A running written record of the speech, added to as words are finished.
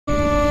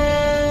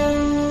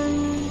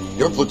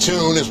Your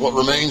platoon is what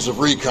remains of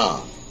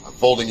recon. I'm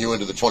folding you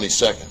into the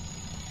 22nd.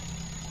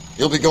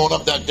 You'll be going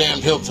up that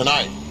damned hill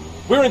tonight.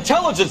 We're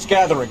intelligence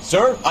gathering,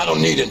 sir. I don't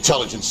need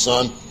intelligence,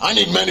 son. I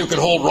need men who can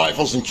hold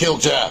rifles and kill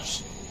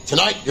Japs.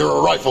 Tonight, you're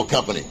a rifle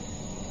company.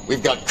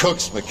 We've got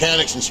cooks,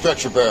 mechanics, and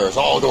stretcher bearers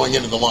all going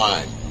into the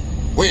line.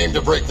 We aim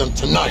to break them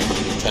tonight,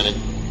 Lieutenant.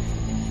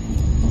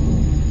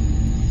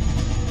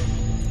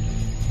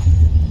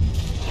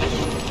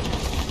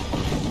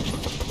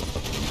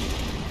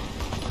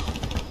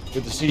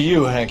 Good to see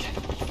you, Hank.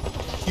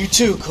 You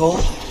too, Cole.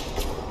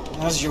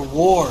 How's your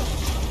war?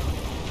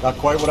 Not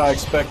quite what I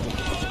expected.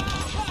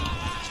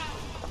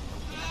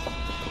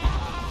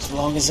 As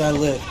long as I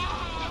live,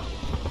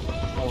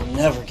 I will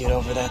never get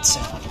over that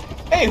sound.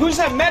 Hey, who's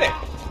that medic?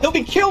 He'll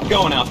be killed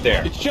going out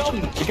there. It's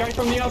Sheldon, the guy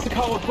from the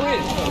Osakawa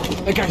Bridge.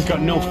 That guy's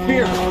got no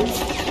fear.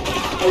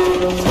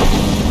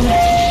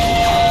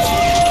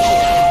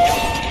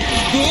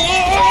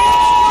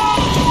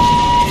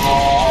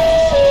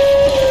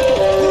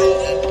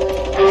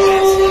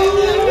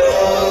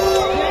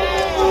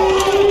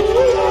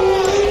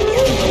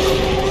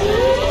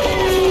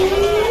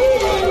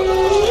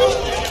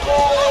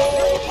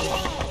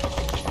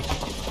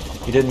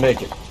 He didn't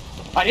make it.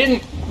 I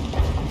didn't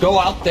go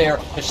out there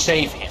to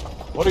save him.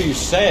 What are you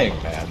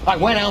saying, man? I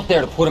went out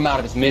there to put him out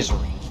of his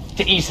misery,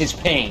 to ease his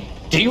pain.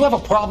 Do you have a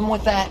problem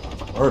with that?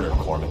 Murder,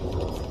 Corman.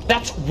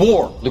 That's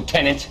war,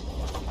 Lieutenant.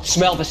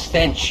 Smell the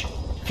stench.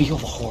 Feel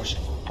the horse's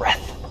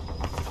breath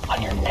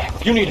on your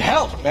neck. You need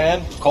help,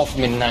 man. Call for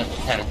me tonight,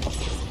 Lieutenant.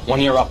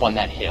 1 year up on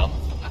that hill.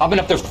 I've been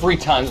up there 3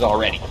 times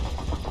already.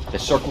 The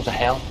circles of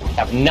hell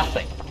have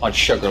nothing on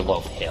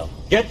Sugarloaf Hill.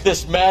 Get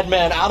this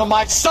madman out of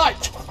my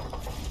sight!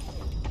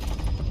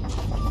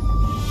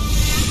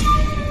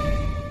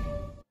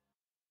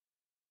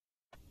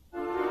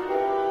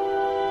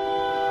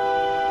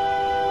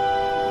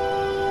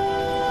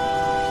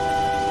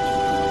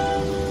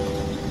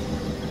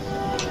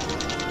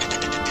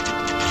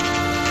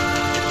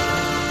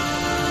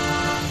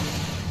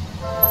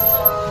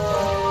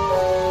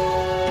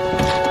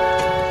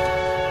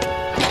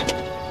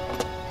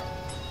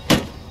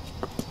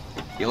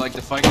 You like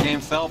the fight game,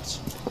 Phelps?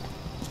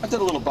 I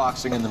did a little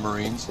boxing in the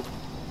Marines.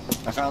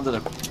 I found it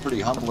a pretty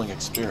humbling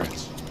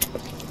experience.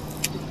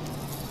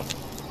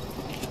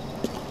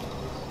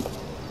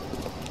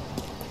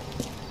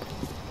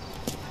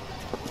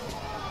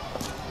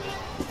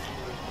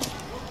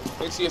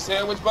 Mix you a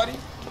sandwich, buddy?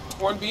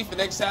 Corned beef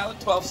and egg salad,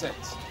 12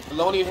 cents.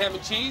 Bologna and ham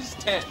and cheese,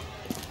 10.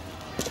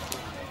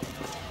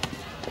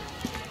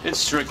 It's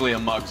strictly a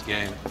mug's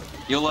game.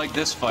 You'll like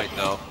this fight,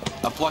 though.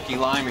 A plucky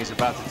limey's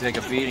about to take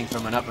a beating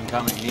from an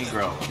up-and-coming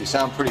Negro. You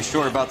sound pretty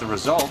sure about the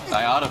result.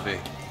 I ought to be.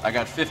 I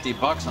got $50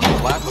 on the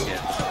flat skin.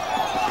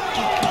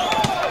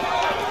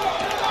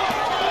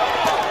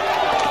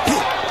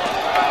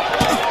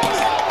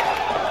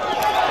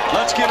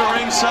 Let's get a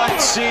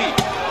ringside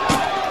seat.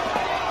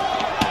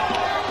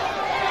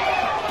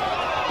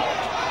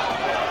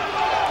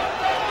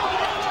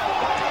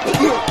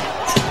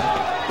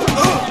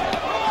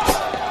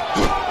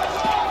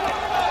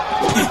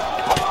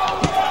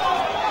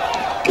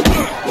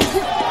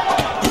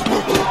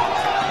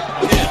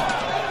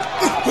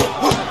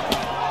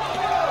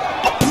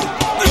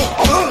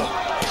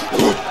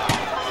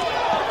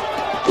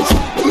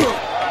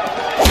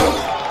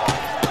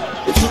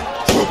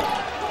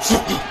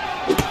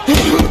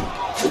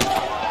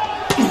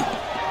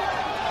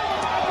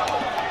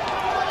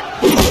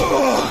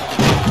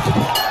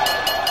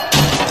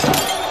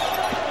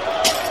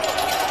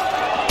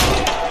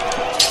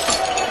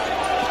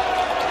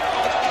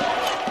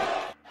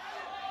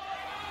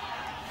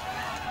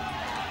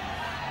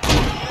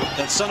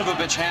 That son of a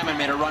bitch Hammond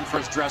made a run for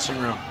his dressing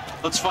room.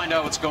 Let's find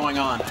out what's going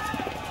on.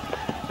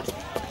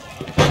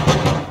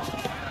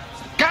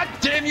 God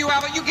damn you,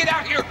 Albert! You get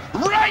out here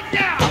right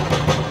now!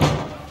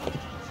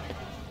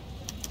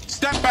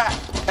 Step back!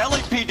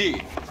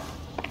 LAPD!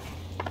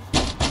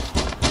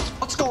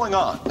 What's going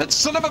on? That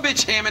son of a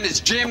bitch Hammond has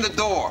jammed the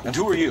door. And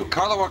who are you?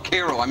 Carlo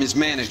Arcaro. I'm his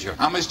manager.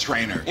 I'm his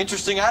trainer.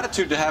 Interesting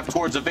attitude to have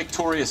towards a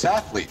victorious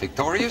athlete.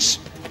 Victorious?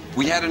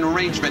 We had an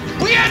arrangement.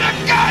 We had a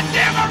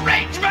goddamn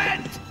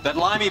arrangement! That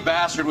limey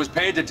bastard was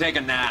paid to take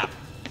a nap.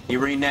 He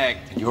reneged.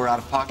 And you were out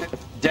of pocket?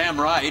 Damn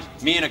right.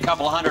 Me and a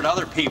couple hundred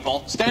other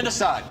people. Stand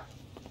aside.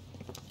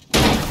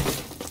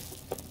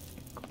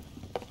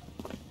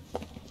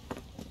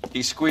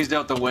 He squeezed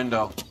out the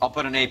window. I'll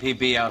put an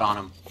APB out on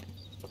him.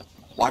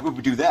 Why would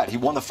we do that? He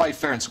won the fight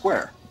fair and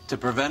square. To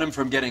prevent him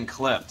from getting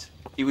clipped.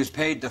 He was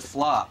paid to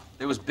flop.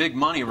 There was big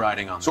money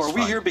riding on this So are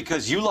we fight. here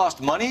because you lost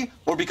money,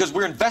 or because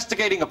we're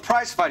investigating a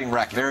prize-fighting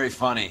racket? Very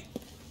funny.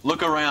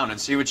 Look around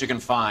and see what you can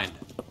find.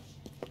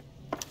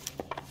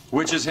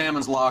 Which is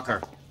Hammond's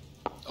locker?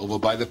 Over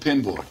by the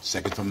pinboard,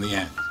 second from the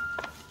end.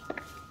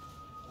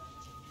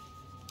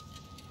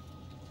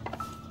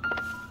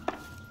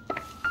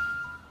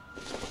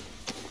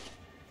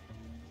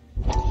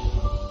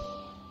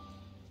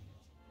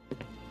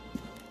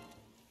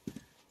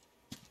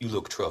 You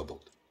look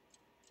troubled.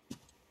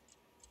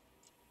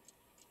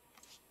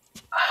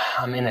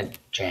 I'm in a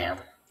jam.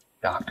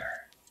 Doctor.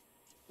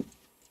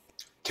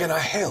 Can I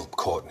help,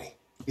 Courtney?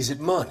 Is it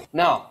money?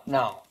 No,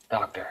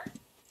 Doctor.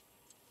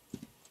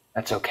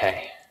 That's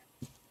okay.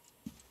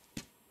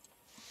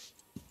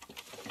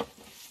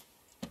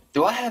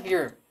 Do I have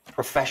your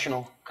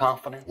professional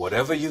confidence?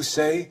 Whatever you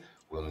say,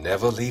 we'll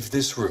never leave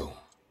this room.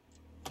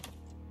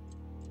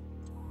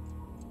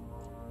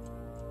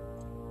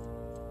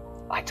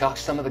 I talked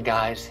some of the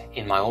guys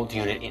in my old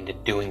unit into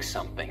doing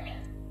something,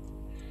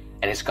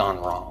 and it's gone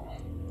wrong.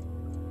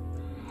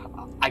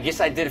 I guess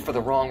I did it for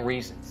the wrong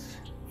reasons,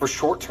 for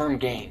short-term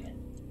gain.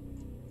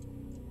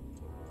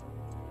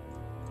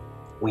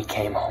 We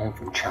came home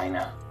from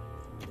China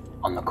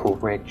on the Cool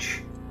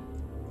Ridge.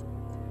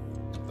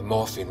 The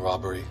morphine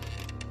robbery.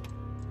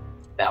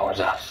 That was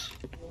us.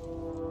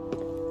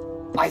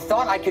 I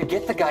thought I could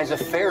get the guys a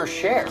fair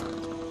share.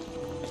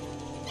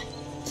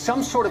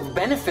 Some sort of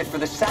benefit for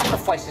the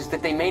sacrifices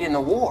that they made in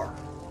the war.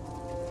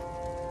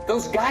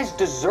 Those guys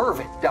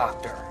deserve it,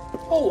 Doctor.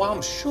 Oh,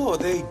 I'm sure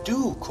they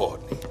do,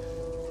 Courtney.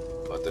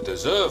 But the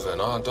deserving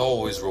aren't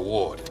always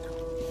rewarded.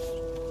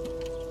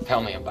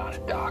 Tell me about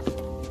it, Doc.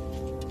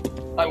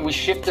 We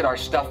shifted our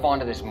stuff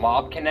onto this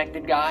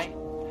mob-connected guy,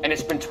 and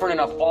it's been turning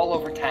up all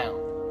over town.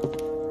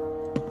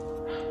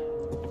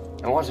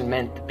 It wasn't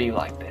meant to be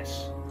like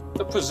this.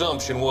 The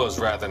presumption was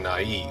rather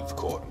naive,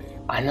 Courtney.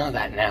 I know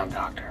that now,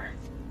 Doctor.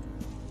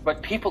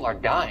 But people are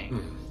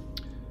dying.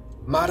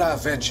 Might I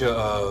venture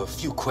a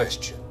few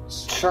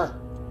questions? Sure.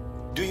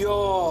 Do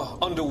your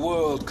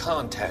underworld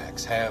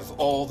contacts have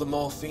all the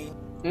morphine?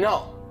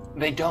 No,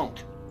 they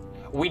don't.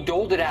 We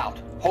doled it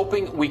out,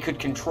 hoping we could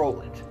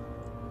control it.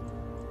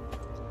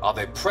 Are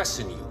they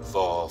pressing you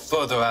for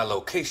further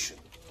allocation?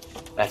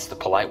 That's the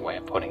polite way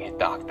of putting it,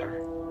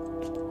 Doctor.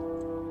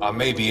 I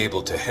may be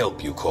able to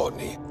help you,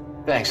 Courtney.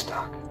 Thanks,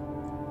 Doc.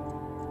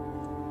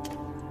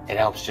 It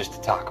helps just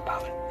to talk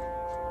about it.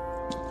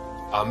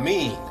 I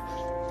mean,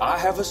 I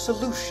have a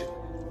solution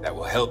that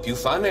will help you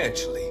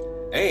financially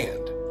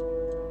and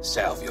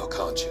salve your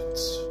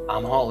conscience.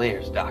 I'm all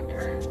ears,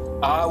 Doctor.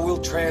 I will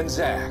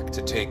transact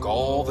to take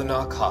all the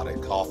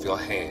narcotic off your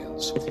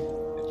hands.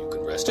 And you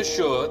can rest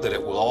assured that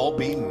it will all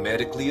be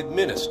medically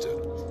administered.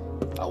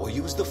 I will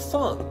use the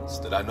funds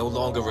that I no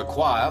longer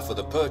require for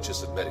the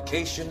purchase of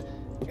medication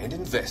and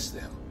invest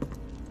them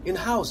in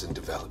housing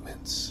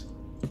developments.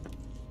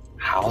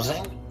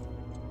 Housing?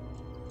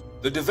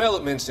 The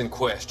developments in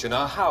question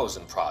are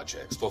housing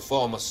projects for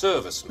former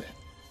servicemen.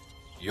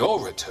 Your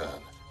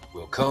return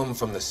will come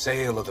from the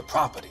sale of the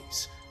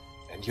properties,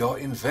 and your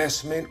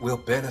investment will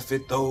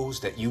benefit those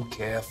that you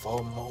care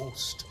for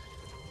most.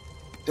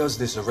 Does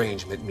this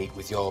arrangement meet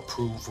with your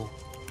approval?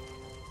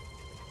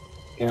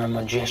 You're a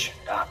magician,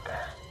 Doctor.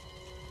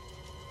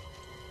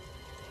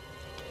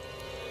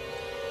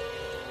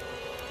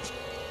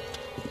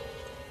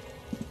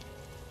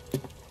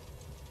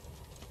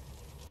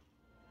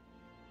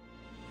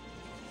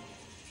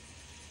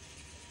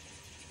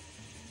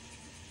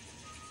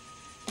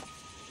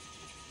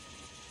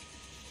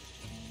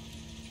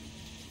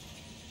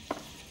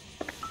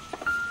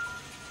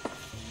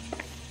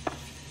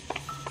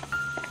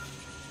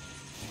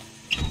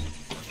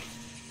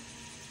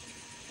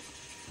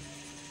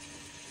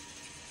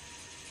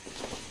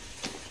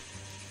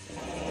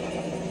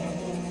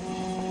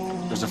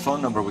 There's a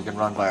phone number we can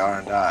run by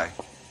R&I.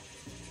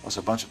 Plus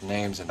a bunch of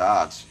names and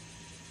odds.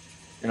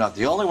 You're not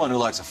the only one who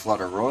likes a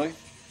flutter, Roy.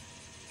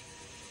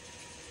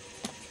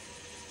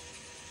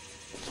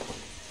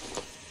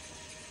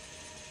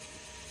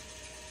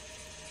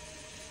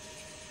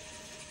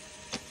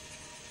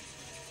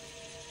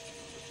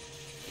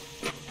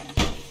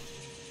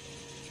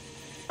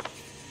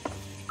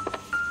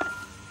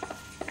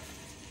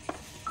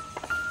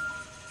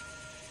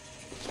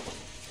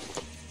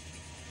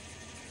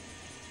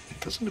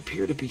 Doesn't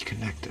appear to be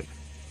connected.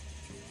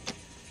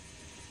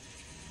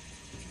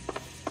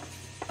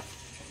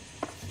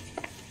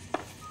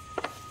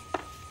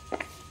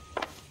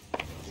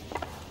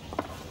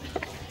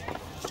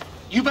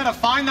 You better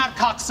find that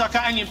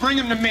cocksucker and you bring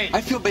him to me.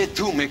 I feel bad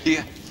too, Mickey.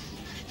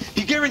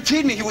 He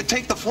guaranteed me he would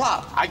take the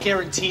flop. I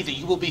guarantee that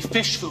you will be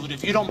fish food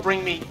if you don't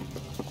bring me...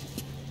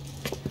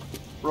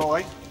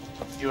 Roy,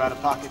 you out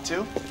of pocket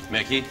too?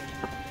 Mickey?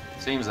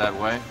 Seems that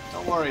way.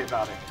 Don't worry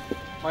about it.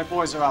 My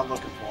boys are out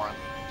looking for him.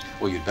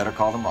 Well, you'd better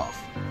call them off.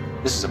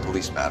 This is a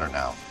police matter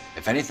now.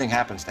 If anything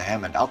happens to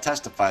Hammond, I'll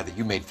testify that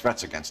you made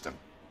threats against him.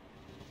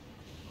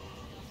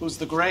 Who's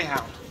the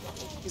Greyhound?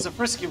 He's a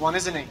frisky one,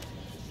 isn't he?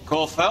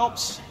 Cole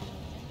Phelps?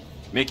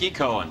 Mickey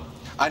Cohen.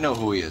 I know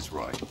who he is,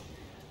 Roy.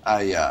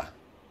 I,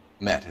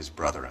 met his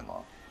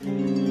brother-in-law.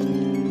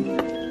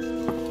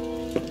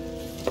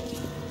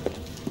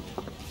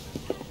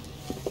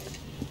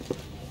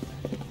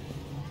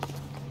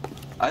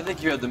 I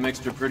think you had the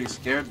mixture pretty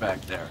scared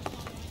back there.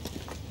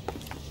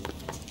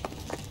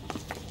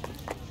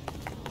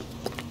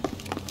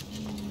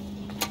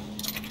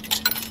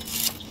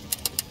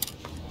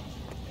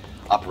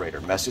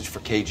 Operator, message for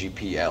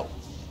KGPL.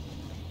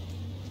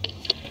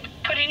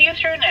 Putting you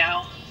through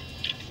now.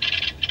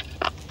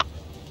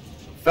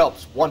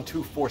 Phelps,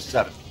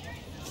 1247.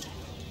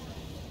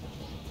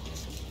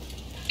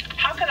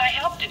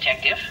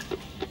 Detective.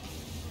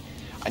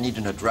 I need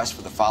an address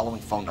for the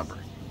following phone number.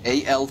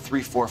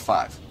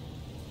 AL345.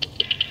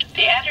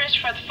 The address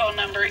for the phone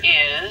number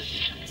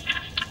is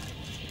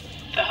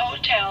the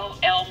Hotel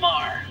El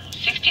Mar,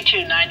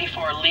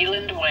 6294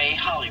 Leland Way,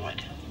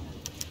 Hollywood.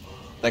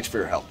 Thanks for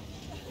your help.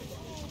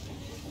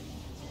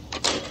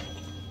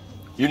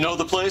 You know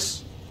the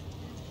place?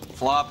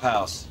 Flop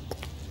house.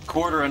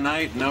 Quarter a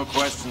night, no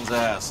questions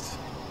asked.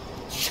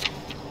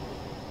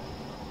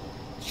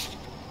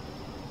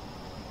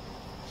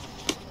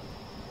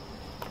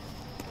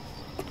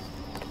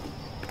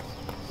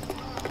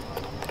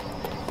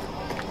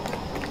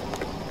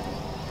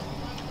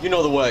 You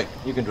know the way.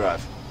 You can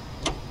drive.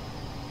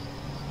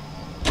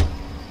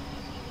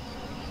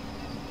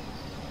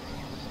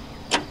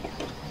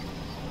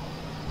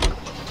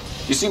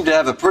 You seem to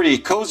have a pretty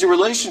cozy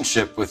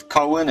relationship with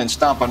Cohen and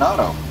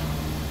Stompanato.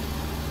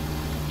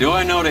 Do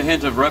I note a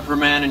hint of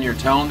reprimand in your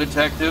tone,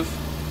 Detective?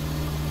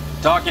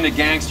 Talking to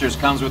gangsters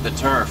comes with the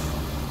turf.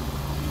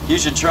 You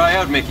should try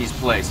out Mickey's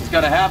place. He's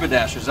got a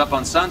haberdasher's up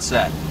on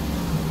Sunset.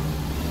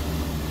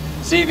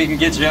 See if he can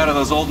get you out of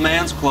those old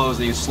man's clothes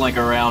that you slink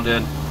around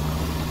in.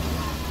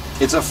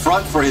 It's a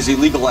front for his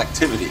illegal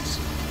activities.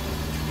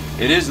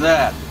 It is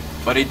that,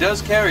 but he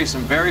does carry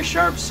some very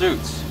sharp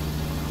suits.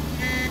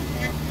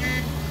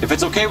 If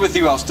it's okay with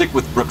you, I'll stick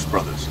with Brooks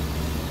Brothers.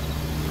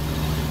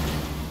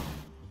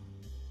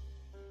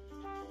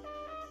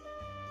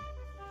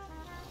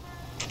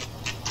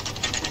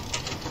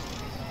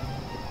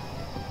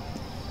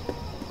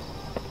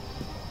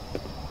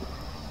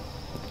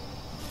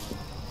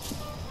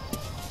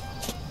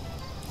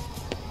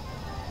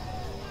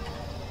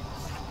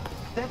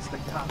 That's the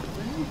cop,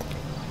 isn't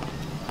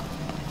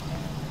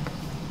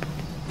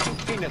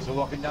it? Peanuts are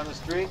walking down the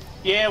street.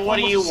 Yeah, what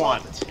do you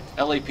want?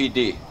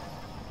 LAPD.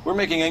 We're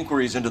making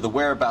inquiries into the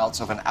whereabouts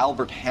of an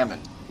Albert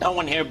Hammond. No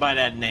one here by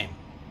that name.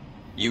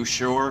 You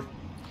sure?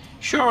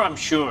 Sure, I'm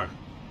sure.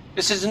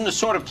 This isn't the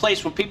sort of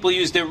place where people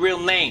use their real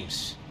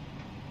names.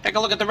 Take a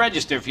look at the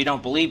register if you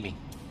don't believe me.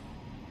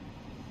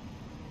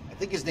 I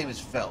think his name is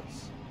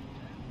Phelps.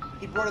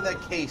 He brought in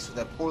that case with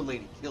that poor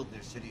lady killed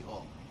near City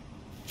Hall.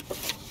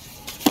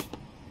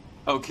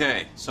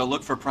 Okay, so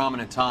look for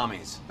prominent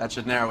Tommies. That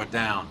should narrow it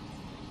down.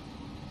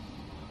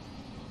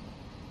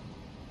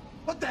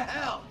 What the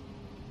hell?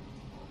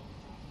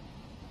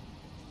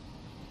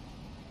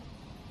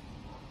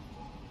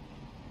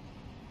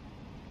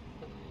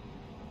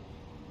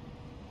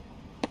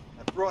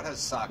 That broad has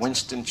socks.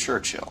 Winston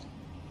Churchill.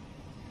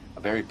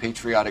 A very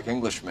patriotic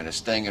Englishman is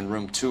staying in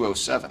room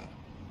 207.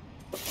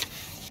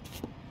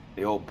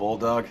 The old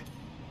bulldog.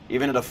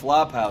 Even at a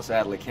flop house,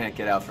 Adley can't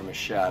get out from his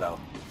shadow.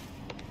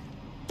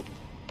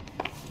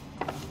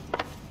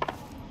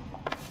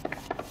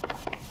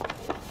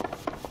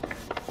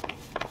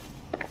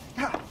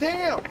 God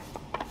damn!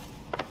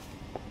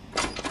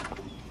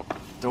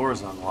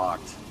 Door's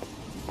unlocked.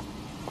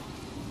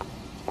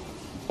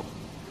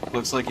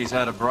 Looks like he's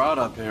had a broad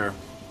up here.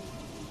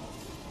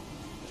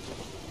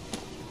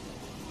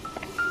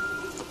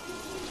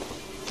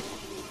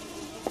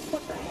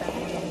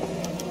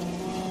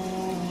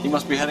 He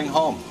must be heading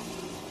home.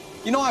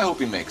 You know, I hope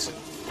he makes it.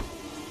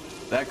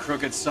 That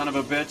crooked son of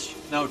a bitch?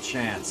 No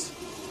chance.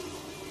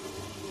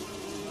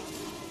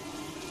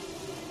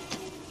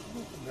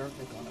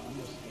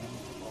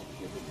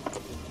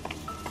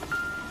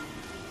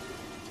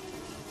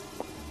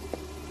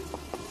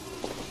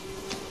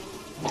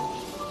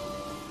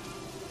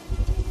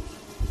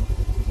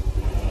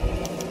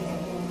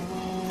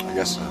 I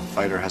guess a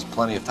fighter has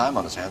plenty of time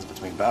on his hands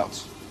between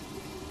bouts.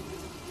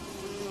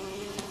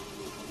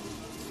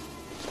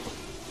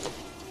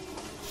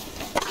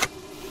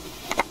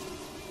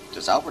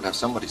 Does Albert have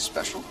somebody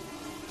special?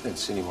 I didn't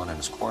see anyone in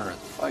his corner at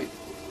the fight.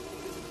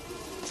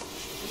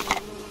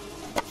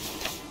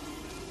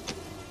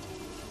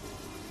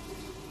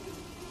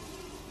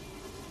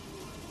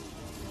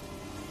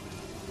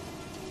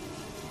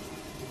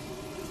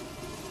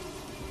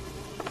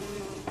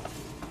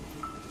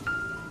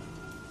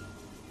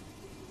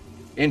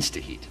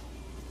 Instaheat.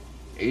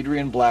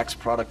 Adrian Black's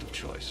product of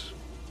choice.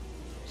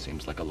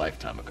 Seems like a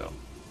lifetime ago.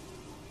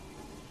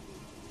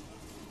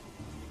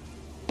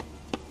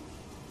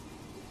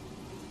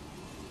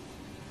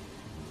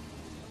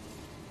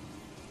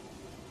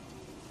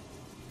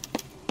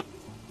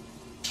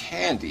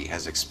 Candy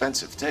has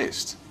expensive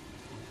taste.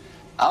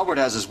 Albert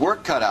has his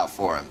work cut out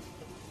for him.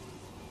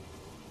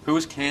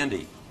 Who's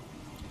Candy?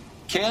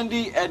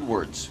 Candy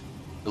Edwards,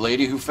 the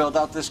lady who filled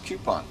out this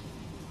coupon.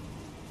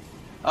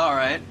 All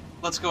right,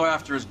 let's go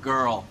after his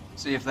girl.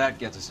 See if that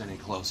gets us any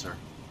closer.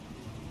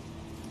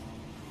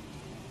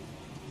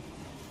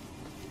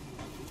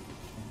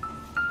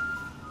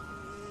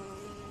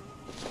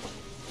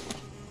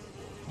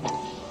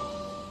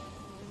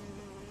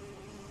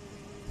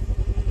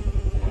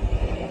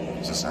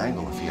 There's this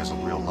angle if he has a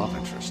real love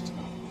interest.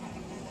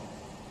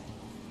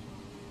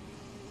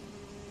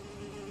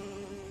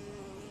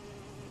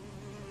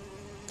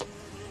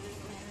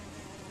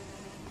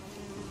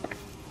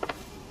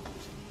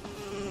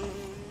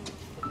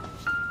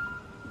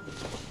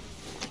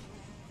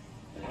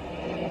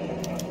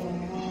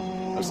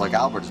 Looks like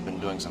Albert has been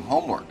doing some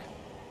homework.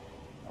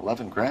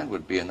 11 grand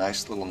would be a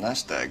nice little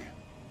nest egg.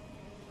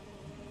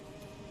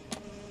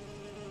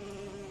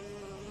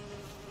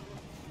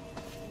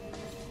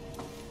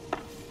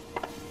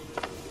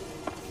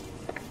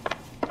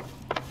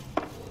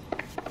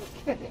 You're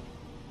kidding.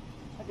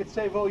 I could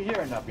save all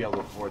year and not be able to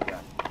afford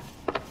that.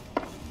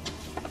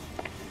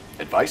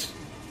 Advice?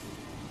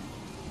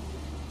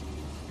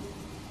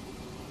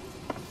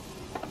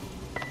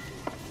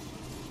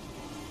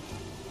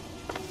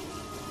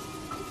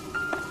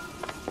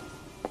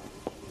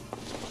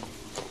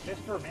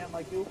 Mister, a man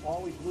like you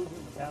always loses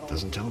the battle.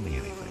 Doesn't tell me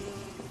anything.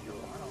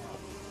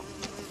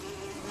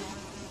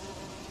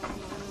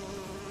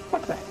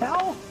 What the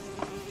hell?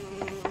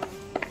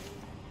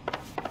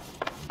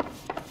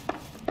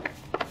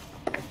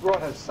 This broad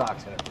has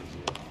socks in it for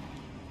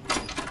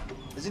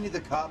you. Isn't he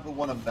the cop who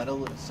won a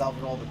medal in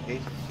solving all the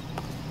cases?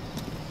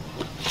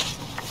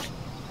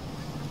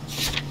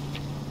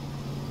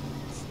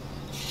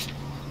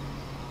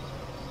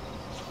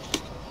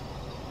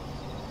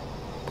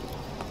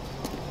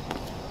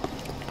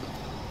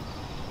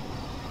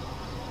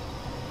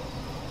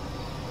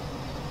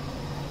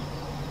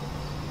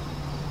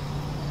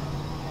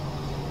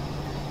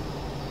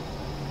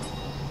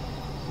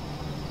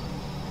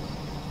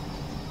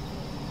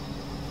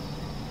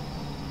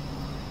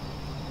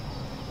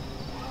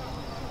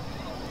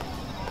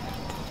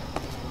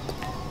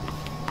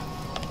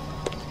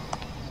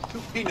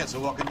 Peanuts are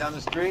walking down the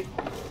street.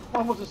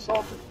 One was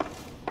assaulted.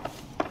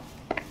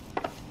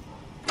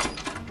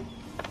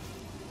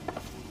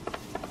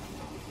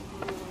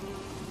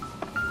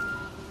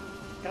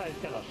 Guy's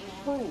got a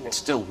spool. It's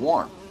still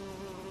warm.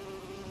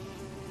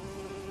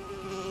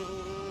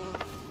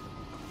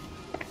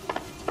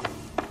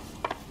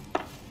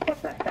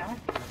 What the heck?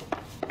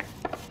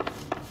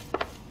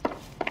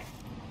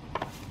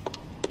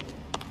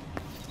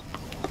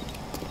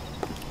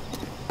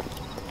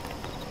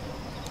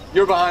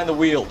 You're behind the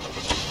wheel.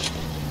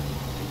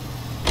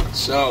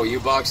 So, you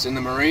boxed in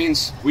the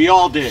Marines? We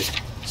all did.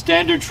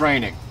 Standard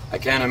training. I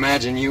can't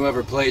imagine you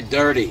ever played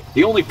dirty.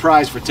 The only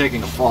prize for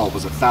taking a fall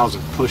was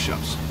 1,000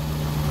 push-ups.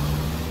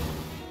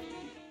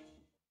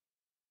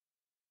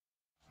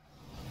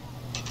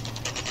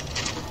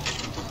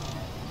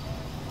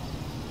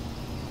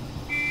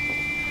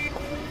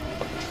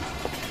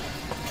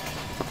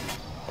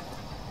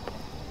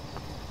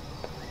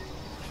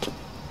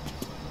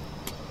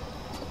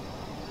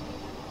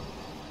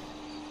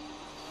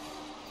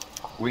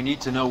 We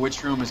need to know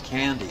which room is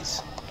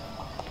Candy's.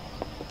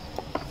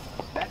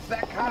 That's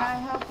that Can I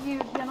help you,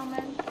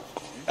 gentlemen?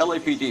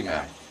 LAPD,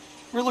 ma'am.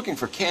 We're looking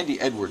for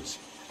Candy Edwards.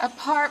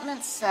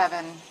 Apartment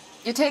 7.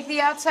 You take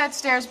the outside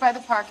stairs by the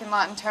parking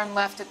lot and turn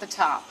left at the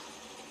top.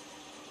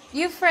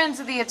 You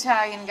friends of the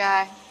Italian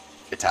guy?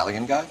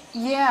 Italian guy?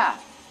 Yeah.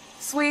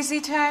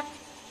 Sweezy type?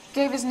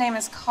 Gave his name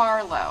as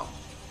Carlo.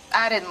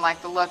 I didn't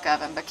like the look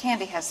of him, but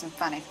Candy has some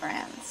funny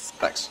friends.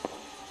 Thanks.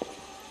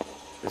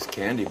 This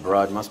Candy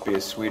broad must be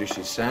as sweet as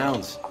she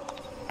sounds.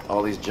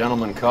 All these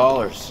gentlemen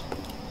callers.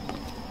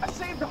 I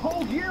saved a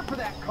whole year for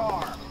that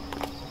car.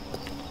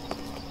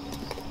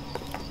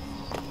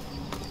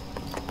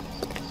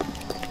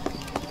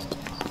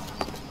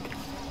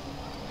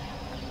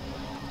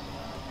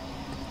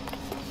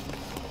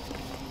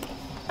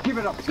 Give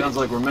it up. Sounds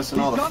like we're missing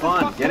all the He's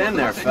fun. not a Get in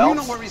there, You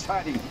Phelps. know where he's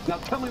hiding. Now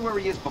tell me where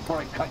he is before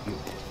I cut you.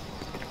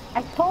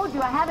 I told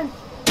you I haven't...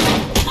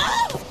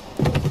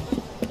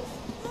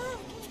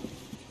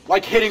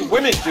 Like hitting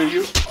women, do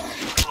you?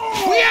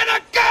 We had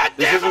a goddamn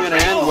This isn't gonna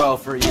end well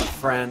for you,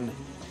 friend.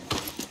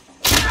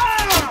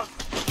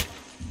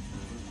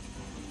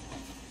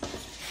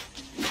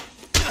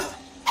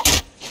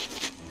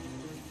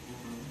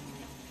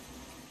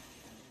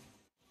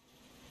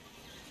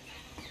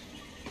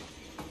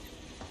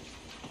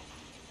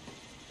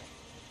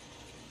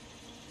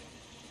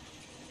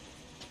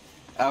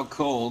 Out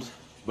cold,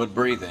 but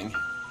breathing.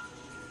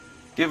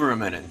 Give her a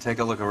minute and take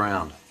a look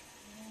around.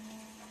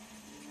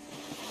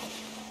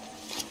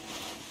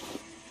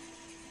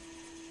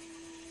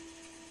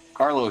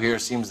 Carlo here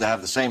seems to have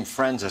the same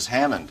friends as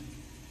Hammond.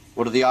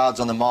 What are the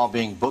odds on them all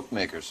being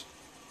bookmakers?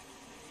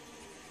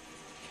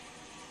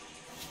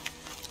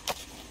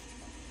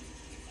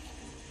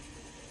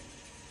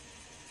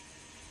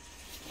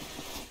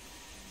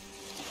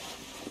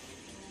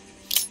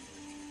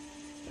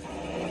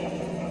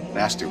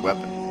 Nasty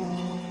weapon.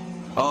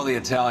 All the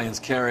Italians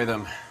carry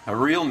them. A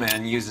real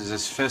man uses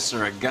his fists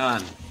or a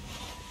gun.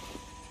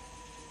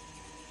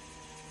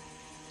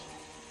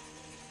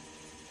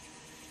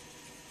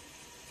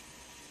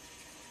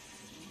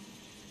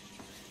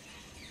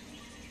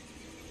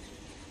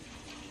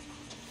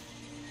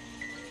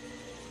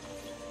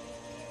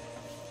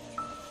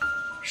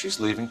 She's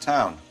leaving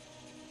town.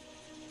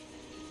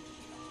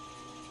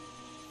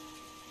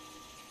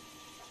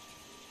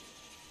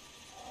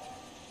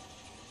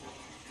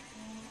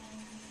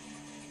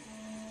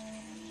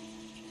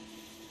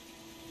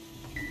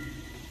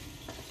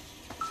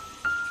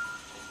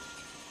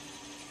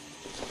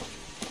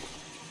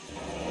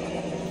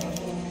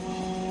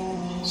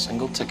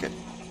 Single ticket,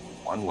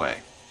 one way.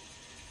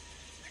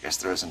 I guess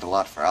there isn't a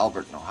lot for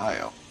Albert in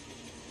Ohio.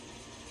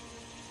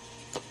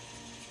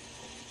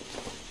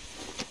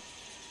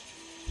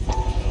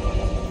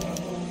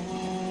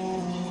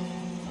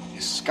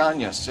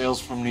 Scania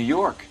sails from New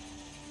York.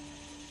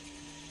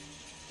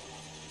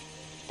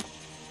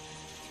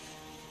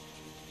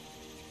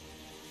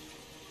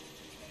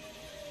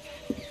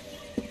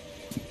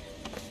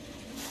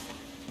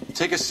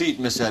 Take a seat,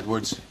 Miss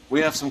Edwards.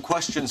 We have some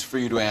questions for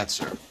you to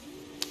answer.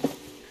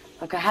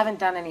 Look, I haven't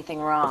done anything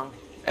wrong.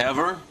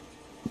 Ever?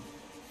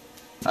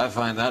 I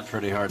find that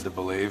pretty hard to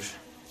believe.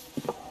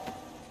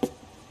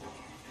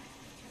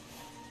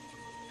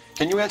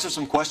 Can you answer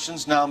some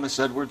questions now, Miss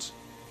Edwards?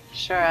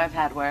 Sure, I've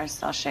had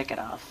worse. I'll shake it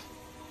off.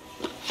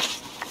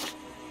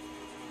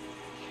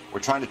 We're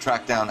trying to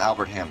track down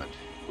Albert Hammond.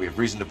 We have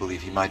reason to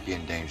believe he might be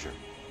in danger.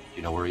 Do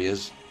you know where he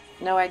is?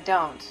 No, I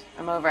don't.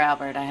 I'm over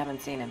Albert. I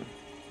haven't seen him.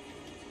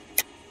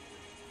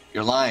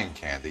 You're lying,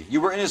 Candy.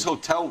 You were in his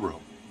hotel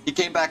room. He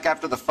came back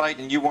after the fight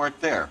and you weren't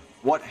there.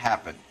 What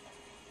happened?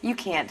 You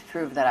can't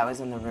prove that I was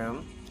in the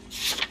room.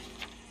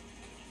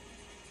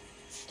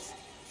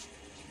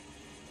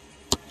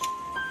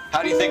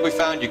 How do you think we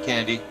found you,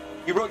 Candy?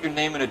 You wrote your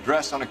name and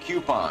address on a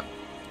coupon.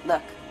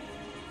 Look,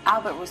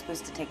 Albert was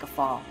supposed to take a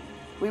fall.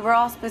 We were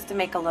all supposed to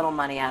make a little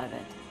money out of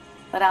it.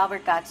 But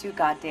Albert got too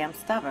goddamn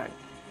stubborn.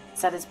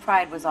 Said his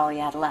pride was all he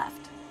had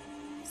left.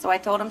 So I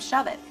told him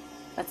shove it.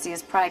 Let's see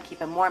his pride keep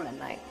him warm at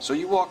night. So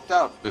you walked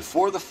out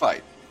before the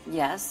fight?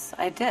 Yes,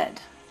 I did.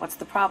 What's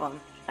the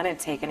problem? I didn't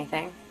take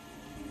anything.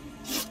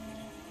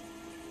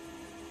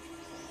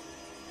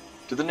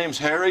 Do the names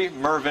Harry,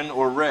 Mervyn,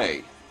 or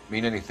Ray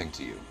mean anything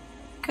to you?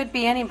 Could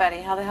be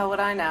anybody. How the hell would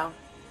I know?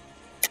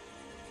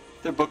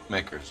 They're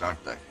bookmakers,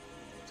 aren't they?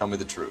 Tell me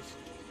the truth.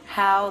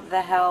 How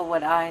the hell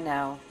would I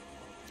know?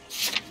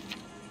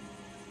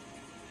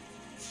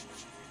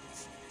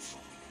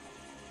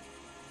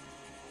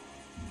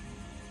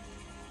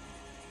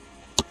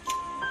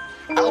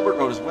 Albert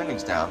wrote his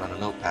winnings down on a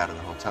notepad in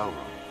the hotel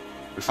room.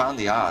 We found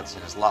the odds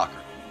in his locker.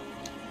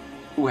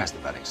 Who has the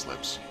betting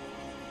slips?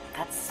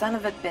 That son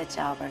of a bitch,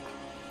 Albert.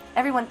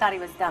 Everyone thought he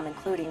was dumb,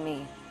 including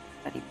me.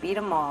 But he beat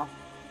them all.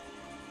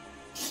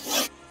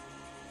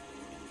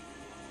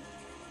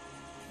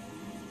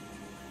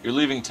 You're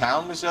leaving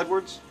town, Miss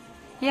Edwards?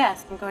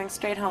 Yes, I'm going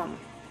straight home.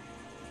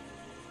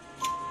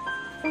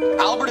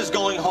 Albert is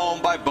going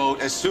home by boat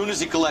as soon as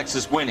he collects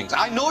his winnings.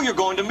 I know you're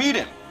going to meet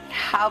him.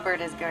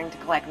 Albert is going to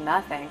collect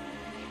nothing.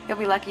 He'll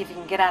be lucky if he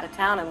can get out of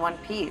town in one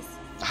piece.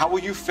 How will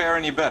you fare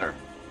any better?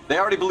 They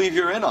already believe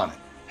you're in on it.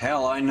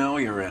 Hell, I know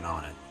you're in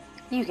on it.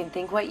 You can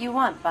think what you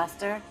want,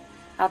 Buster.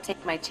 I'll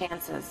take my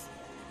chances.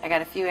 I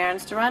got a few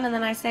errands to run, and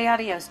then I say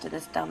adios to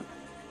this dump.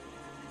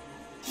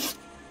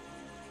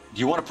 Do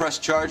you want to press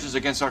charges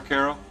against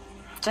Arcaro?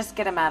 Just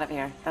get him out of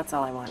here. That's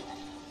all I want.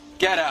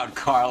 Get out,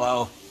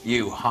 Carlo,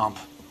 you hump.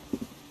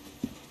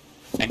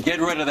 And get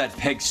rid of that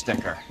pig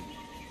sticker.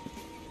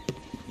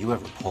 You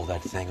ever pull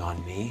that thing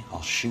on me,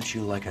 I'll shoot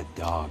you like a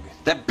dog.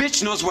 That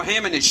bitch knows where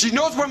Hammond is. She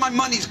knows where my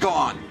money's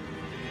gone.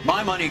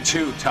 My money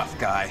too, tough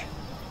guy.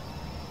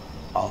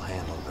 I'll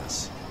handle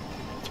this.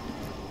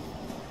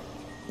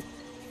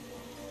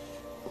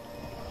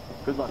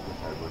 Good luck, Miss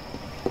Edwards.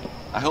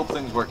 I hope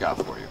things work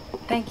out for you.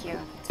 Thank you.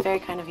 It's very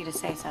kind of you to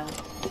say so.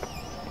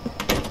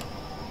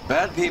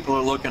 Bad people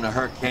are looking to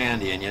hurt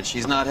Candy, and yet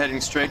she's not heading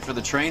straight for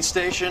the train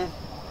station?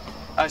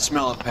 I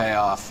smell a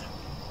payoff.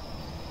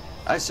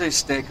 I say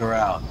stake her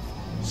out.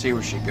 See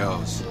where she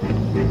goes.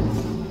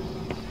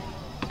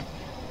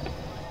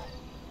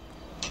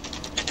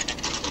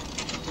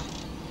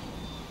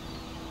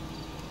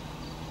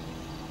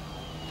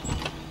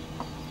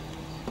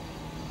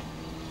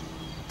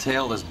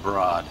 Tail this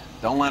broad.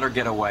 Don't let her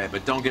get away,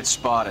 but don't get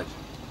spotted.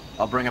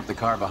 I'll bring up the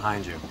car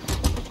behind you.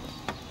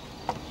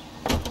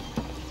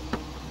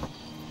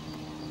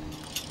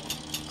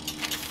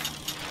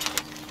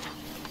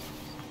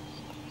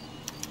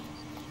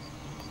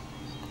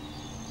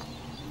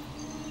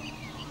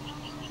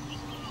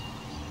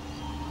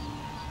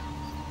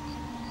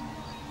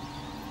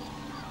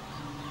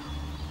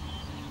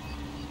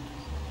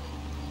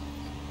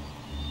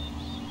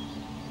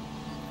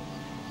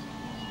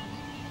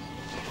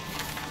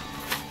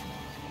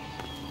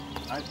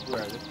 I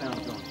swear, this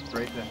town's going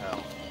straight to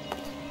hell.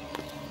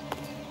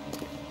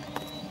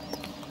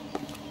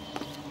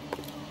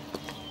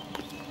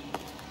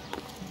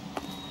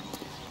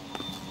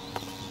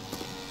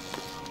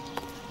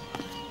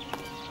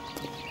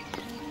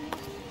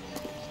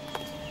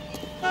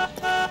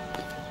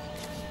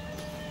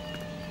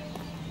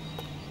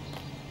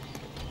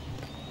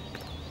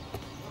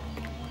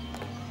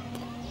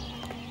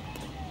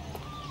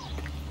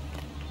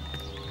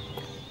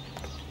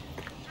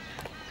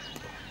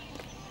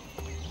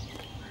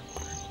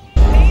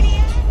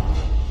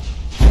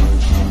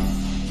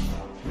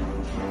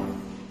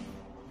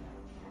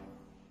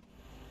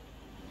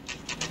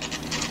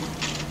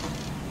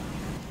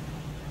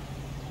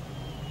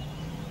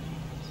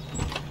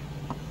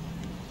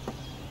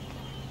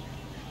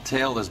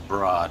 Tail this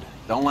broad.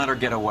 Don't let her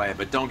get away,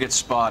 but don't get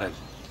spotted.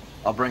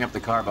 I'll bring up the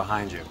car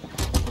behind you.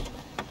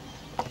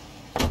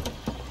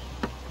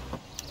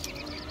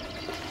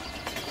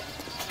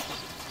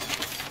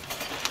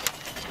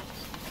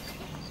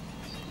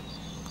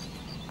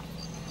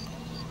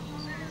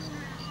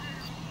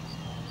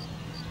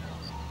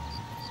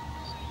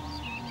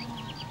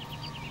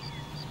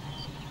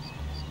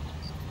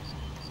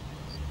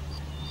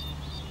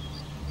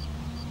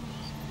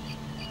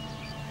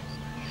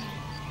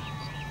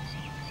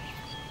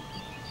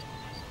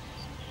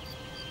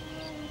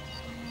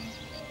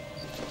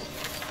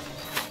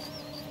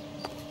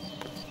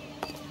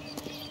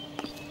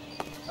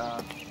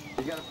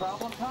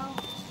 problem, pal?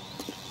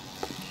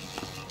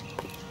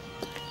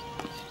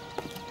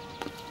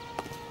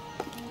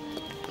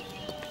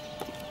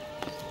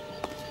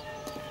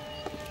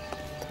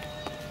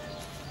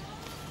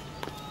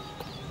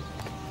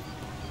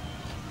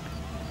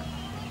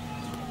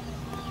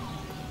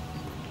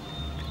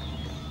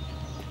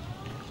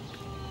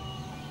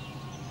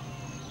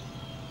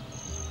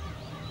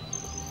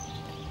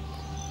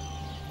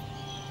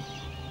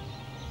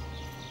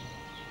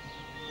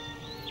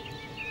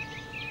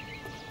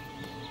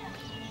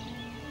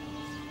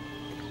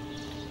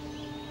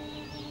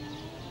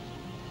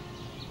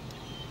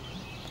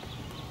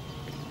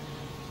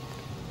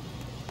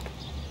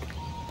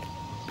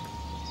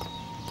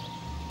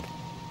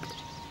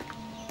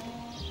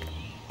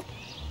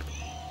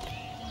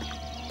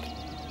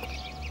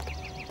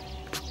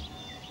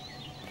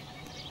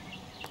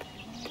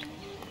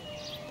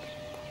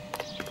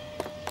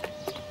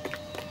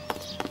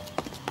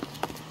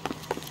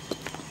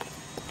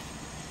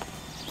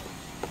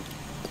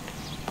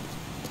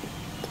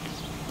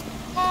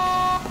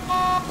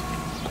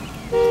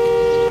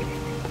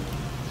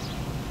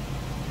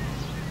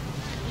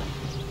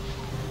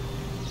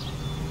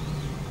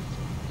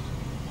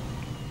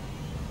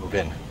 Move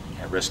in.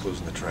 Can't risk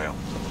losing the trail.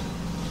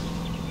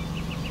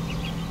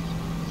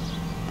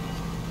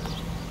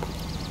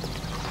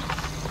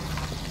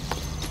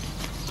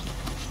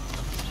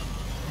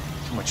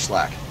 Too much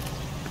slack.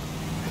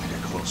 Gotta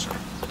get closer.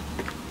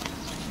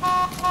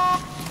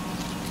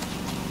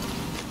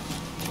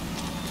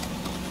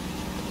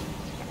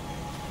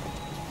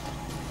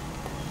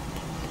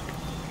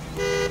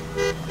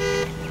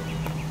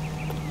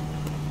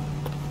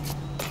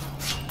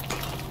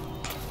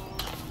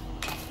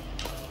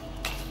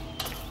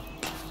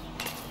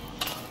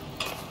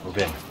 Move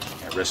in.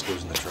 Can't risk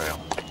losing the trail.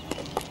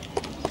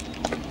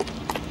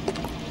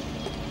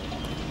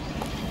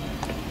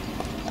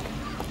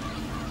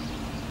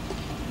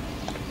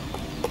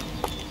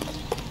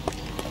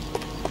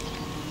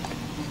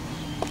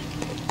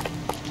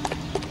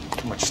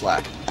 Too much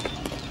slack.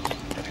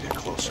 Gotta get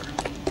closer.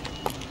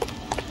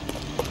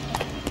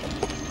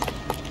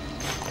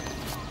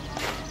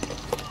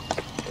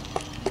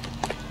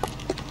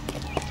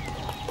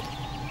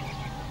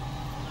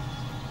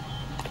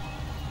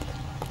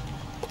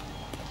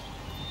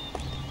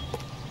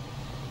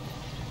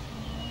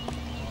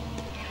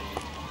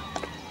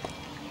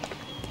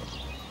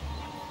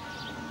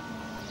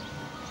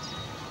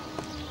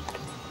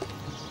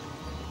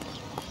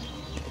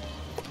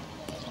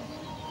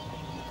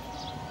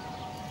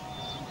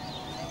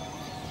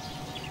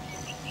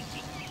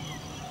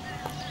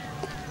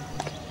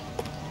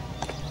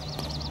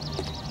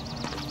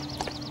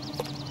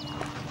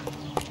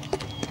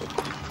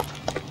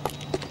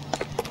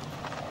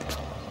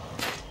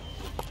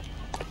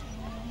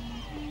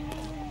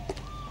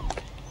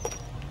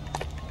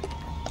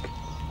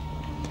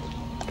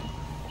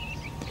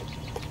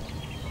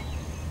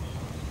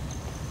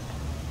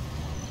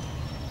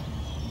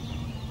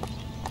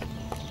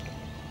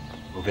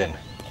 Move in.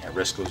 Can't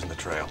risk losing the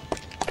trail.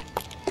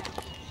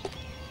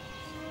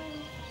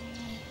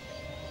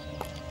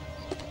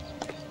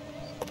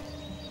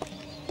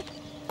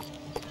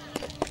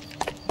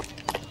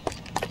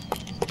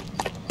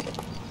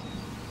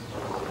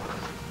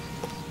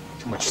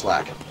 Too much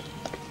slack.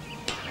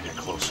 Gotta get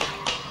closer.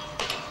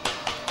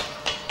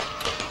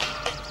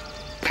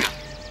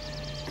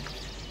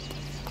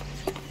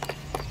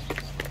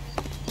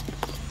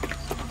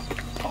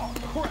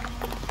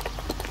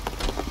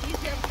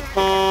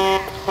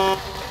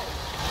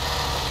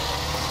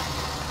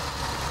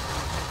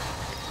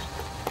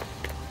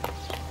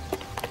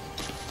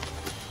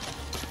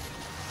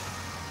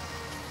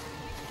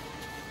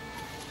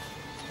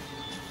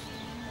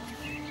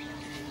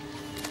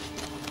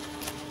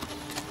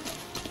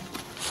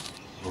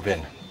 Move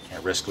in.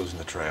 Can't risk losing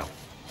the trail.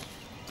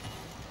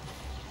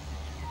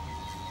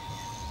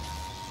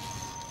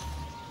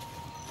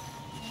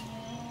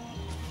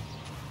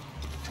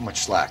 Too much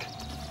slack.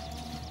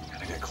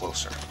 Gotta get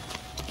closer.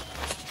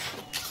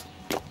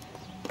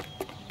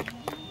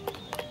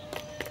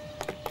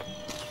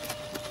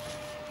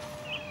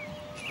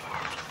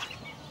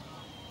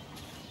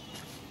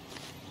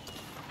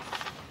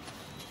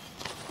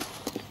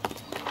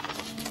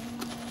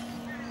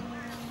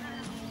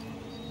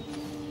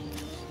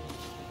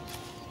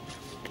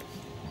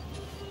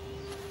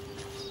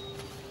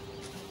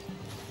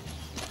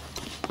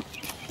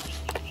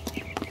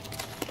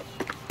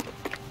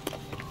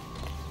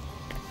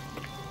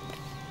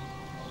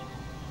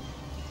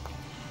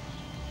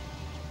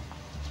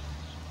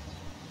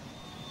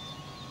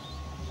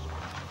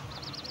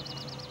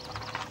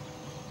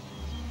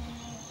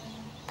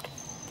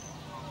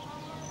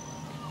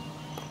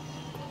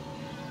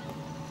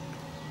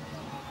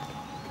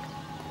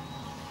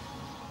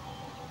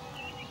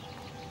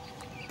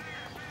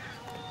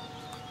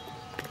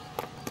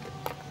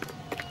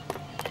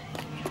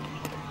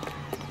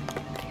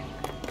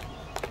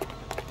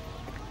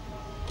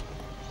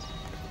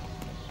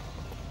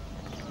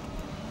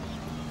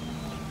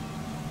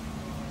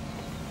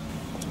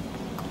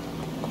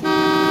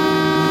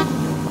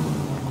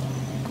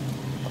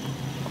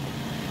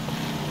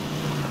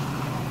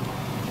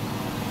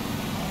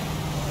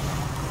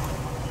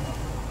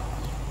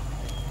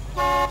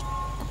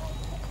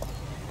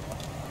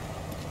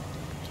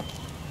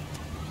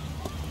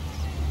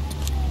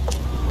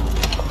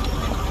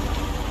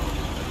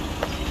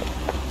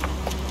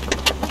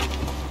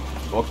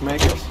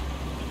 Bookmakers?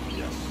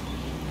 Yes.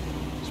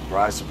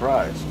 Surprise,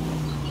 surprise.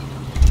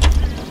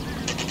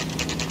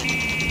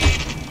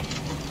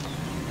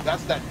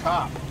 That's that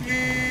cop.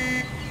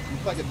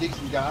 Seems like a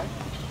decent guy.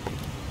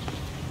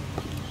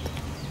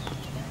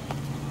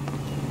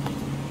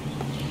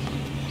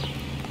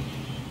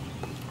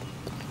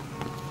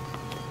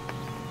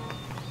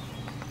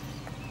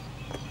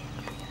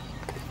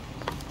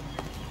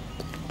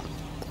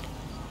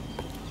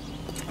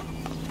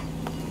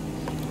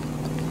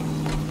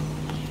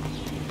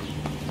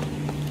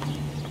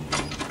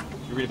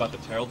 You read about the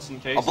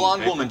Terrelson case? A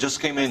blonde woman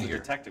just came in here.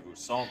 Detective who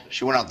solved it.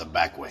 She went out the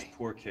back way.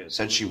 Poor kid.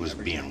 Said she was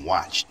being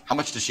watched. How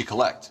much did she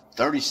collect?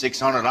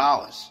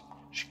 $3,600.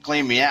 She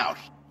cleaned me out.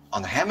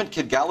 On the Hammond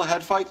Kid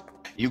Galahad fight?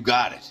 You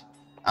got it.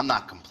 I'm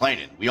not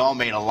complaining. We all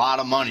made a lot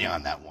of money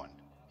on that one.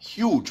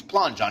 Huge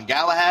plunge on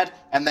Galahad,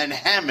 and then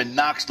Hammond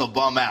knocks the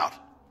bum out.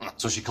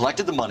 So she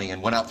collected the money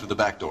and went out through the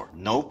back door?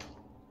 Nope.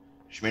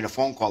 She made a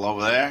phone call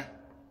over there,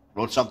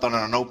 wrote something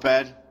on a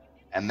notepad,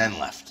 and then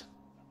left.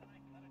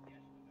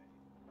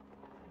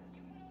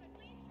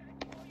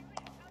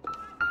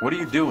 What are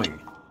you doing?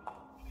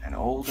 An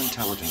old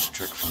intelligence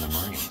trick from the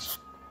Marines.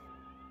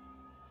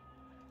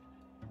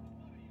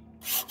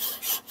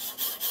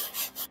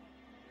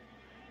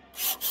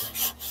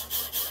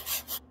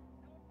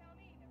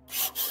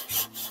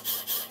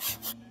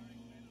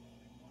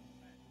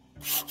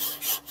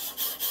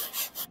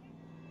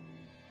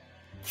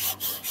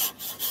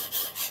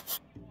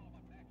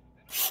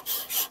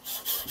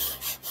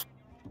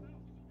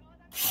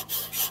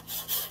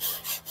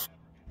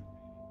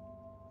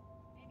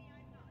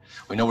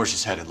 We know where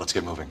she's headed. Let's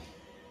get moving.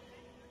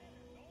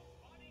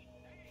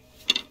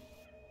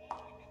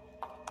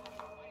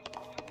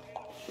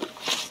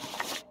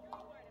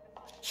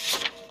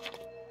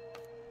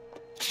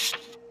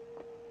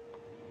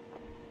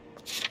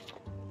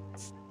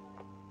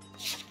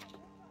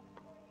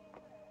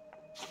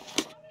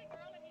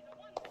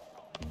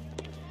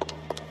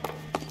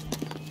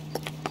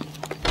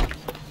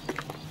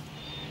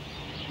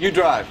 You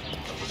drive.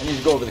 I need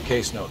to go over the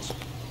case notes.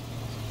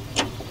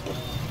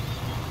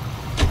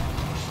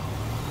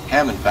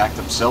 Hammond backed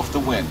himself to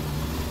win.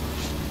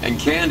 And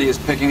Candy is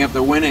picking up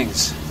the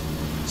winnings.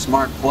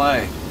 Smart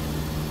play.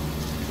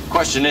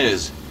 Question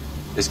is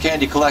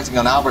Candy collecting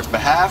on Albert's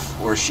behalf,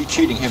 or is she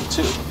cheating him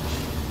too?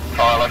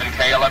 Car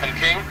 11K, 11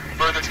 King.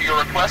 Further to your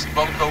request,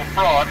 Bunko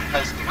Fraud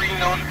has 3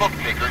 known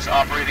bookmakers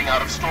operating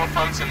out of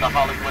storefronts in the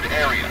Hollywood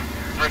area.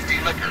 Thrifty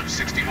Liquor,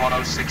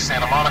 6106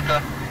 Santa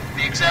Monica,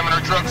 the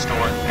Examiner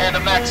Drugstore, and a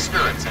Max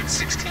Spirits at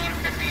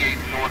 1658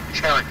 North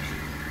Cherokee.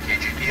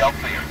 KGPL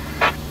clear.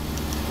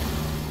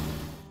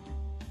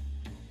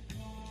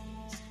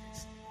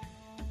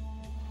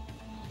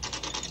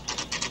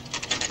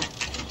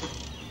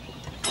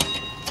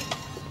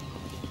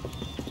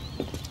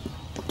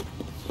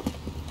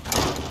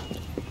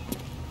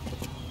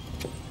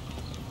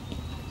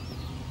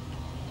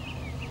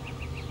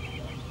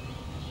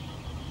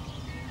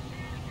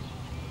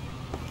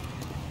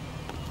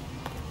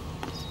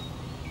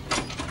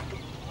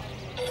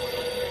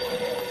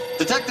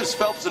 Detectives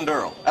Phelps and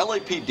Earl,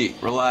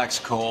 LAPD. Relax,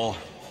 Cole.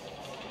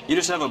 You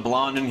just have a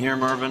blonde in here,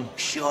 Mervyn?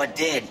 Sure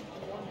did.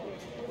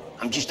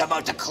 I'm just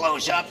about to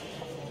close up.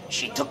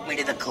 She took me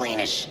to the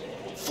cleaners.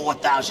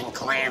 4,000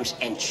 clams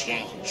and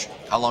change.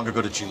 How long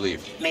ago did she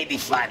leave? Maybe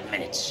 5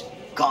 minutes.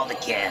 Called a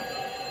cab.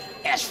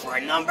 Asked for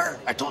a number.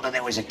 I told her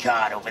there was a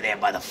card over there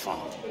by the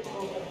phone.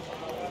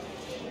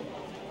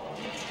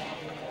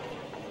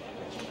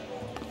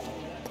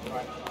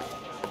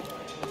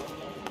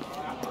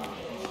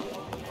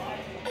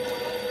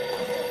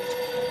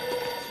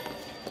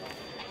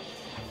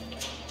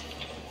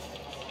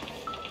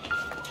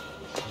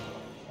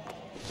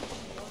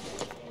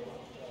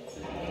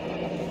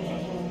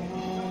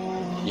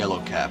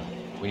 Yellow cab.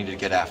 We need to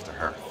get after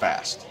her,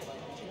 fast.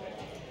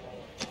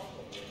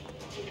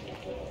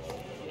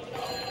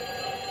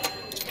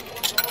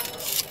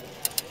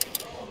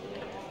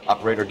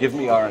 Operator, give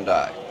me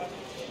R&I.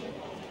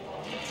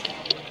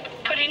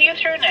 Putting you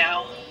through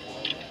now.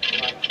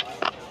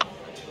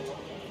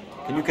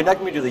 Can you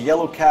connect me to the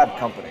Yellow Cab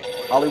Company,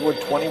 Hollywood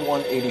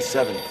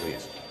 2187,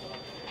 please?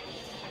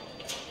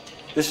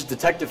 This is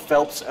Detective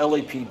Phelps,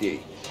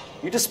 LAPD.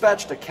 You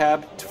dispatched a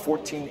cab to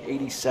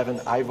 1487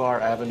 Ivar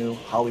Avenue,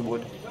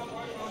 Hollywood?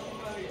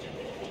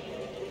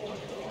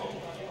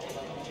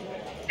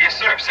 Yes,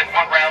 sir. Sent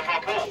 1 round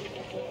from the pool.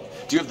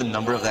 Do you have the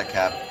number of that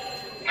cab?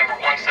 Number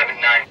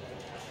 179.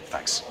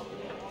 Thanks.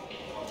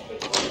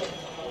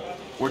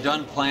 We're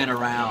done playing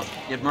around.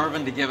 Get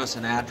Mervyn to give us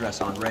an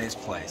address on Ray's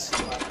place.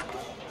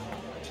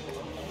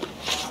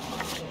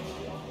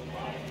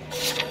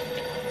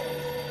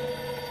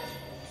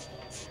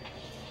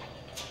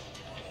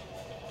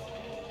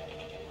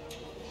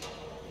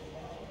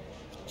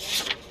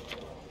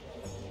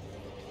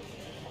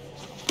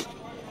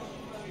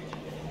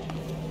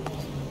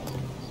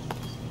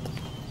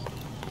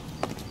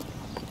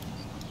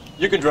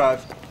 You can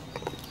drive.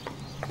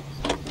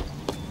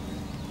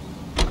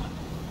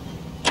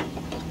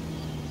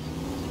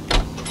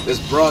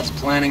 This broad's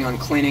planning on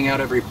cleaning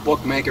out every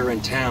bookmaker in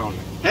town.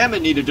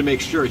 Hammond needed to make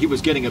sure he was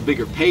getting a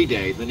bigger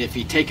payday than if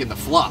he'd taken the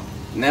flop.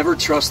 Never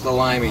trust the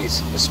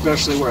limeys,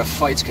 especially where a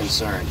fight's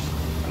concerned.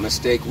 A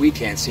mistake we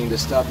can't seem to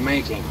stop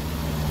making.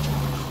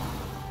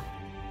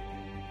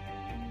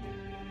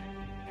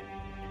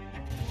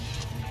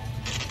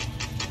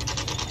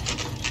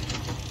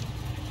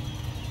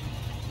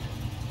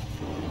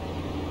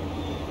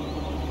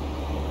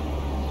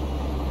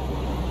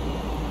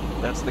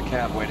 That's the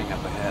cab waiting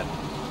up ahead.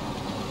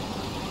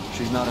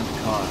 She's not in the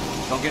car.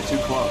 Don't get too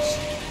close.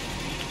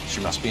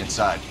 She must be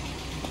inside.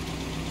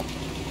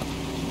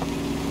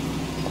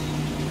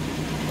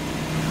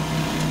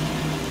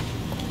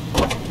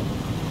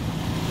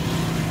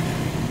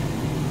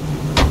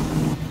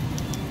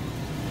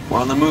 We're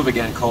on the move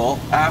again, Cole.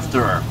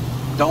 After her.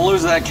 Don't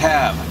lose that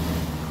cab.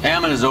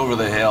 Hammond is over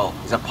the hill.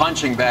 He's a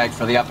punching bag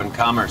for the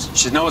up-and-comers. He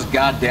should know his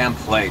goddamn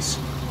place.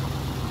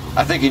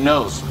 I think he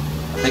knows.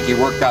 I think he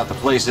worked out the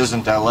place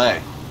isn't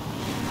L.A.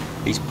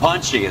 He's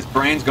punchy. His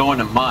brain's going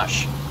to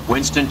mush.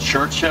 Winston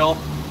Churchill?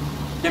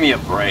 Give me a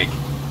break.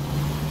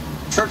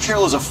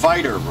 Churchill is a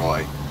fighter,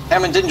 Roy.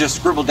 Hammond didn't just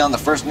scribble down the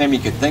first name he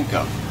could think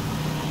of.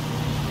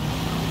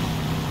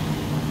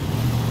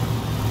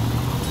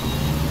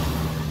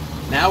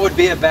 Now would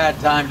be a bad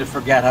time to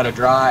forget how to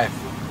drive.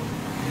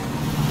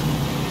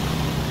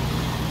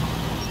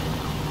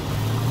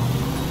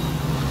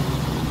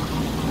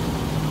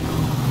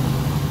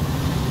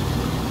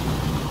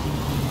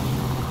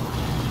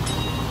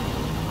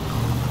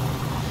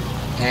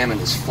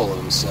 Hammond is full of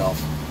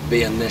himself,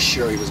 being this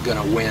sure he was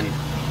gonna win.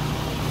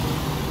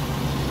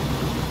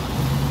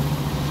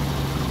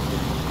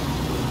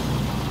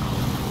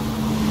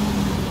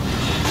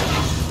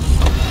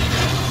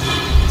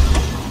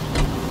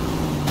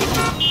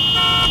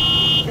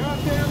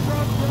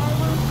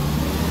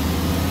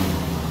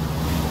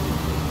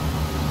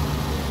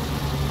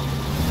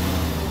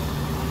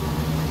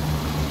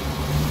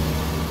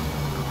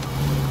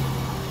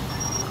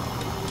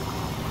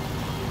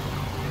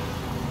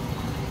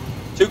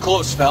 Too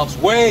close, Phelps.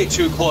 Way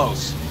too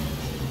close.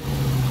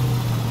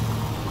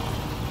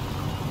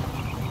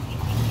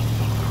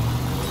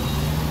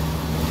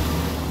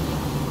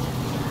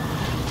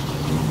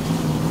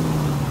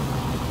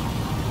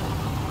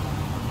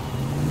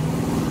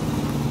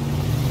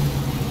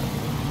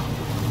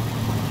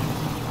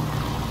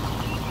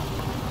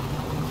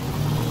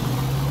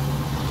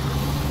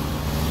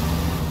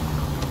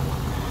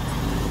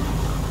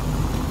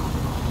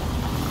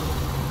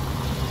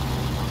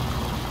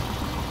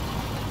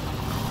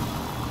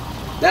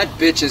 That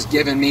bitch is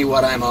giving me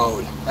what I'm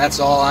owed.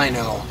 That's all I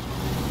know.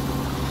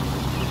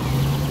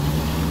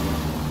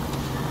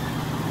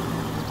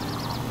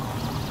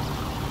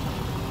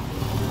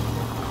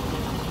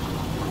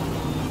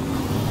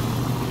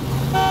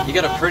 You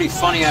got a pretty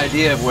funny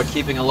idea of what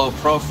keeping a low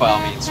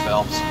profile means,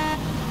 Phelps.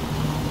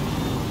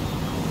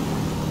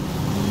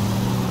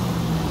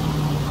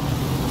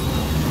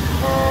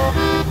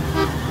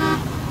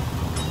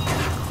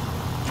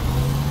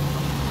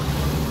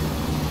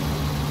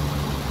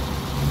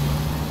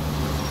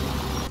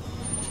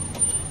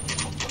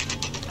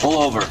 Pull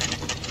over.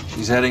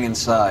 He's heading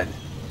inside.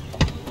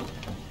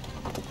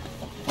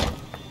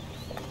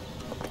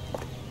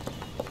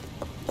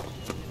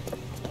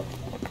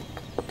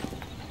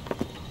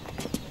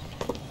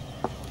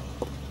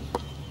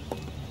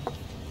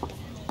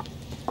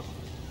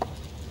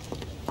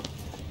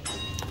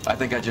 I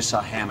think I just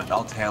saw Hammond.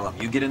 I'll tail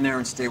him. You get in there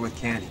and stay with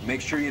Candy.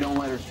 Make sure you don't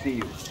let her see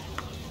you.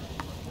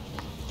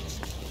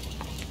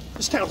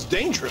 This town's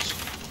dangerous.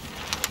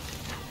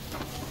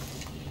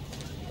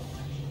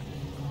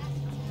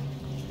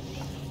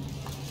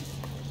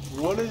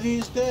 One of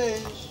these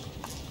days.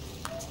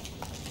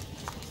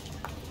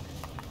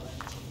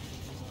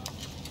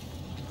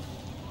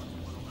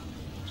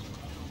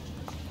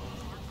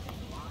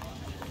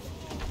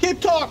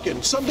 Keep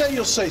talking. Someday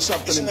you'll say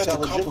something Isn't that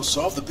intelligent. the cop who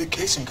solved the big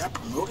case and got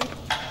promoted?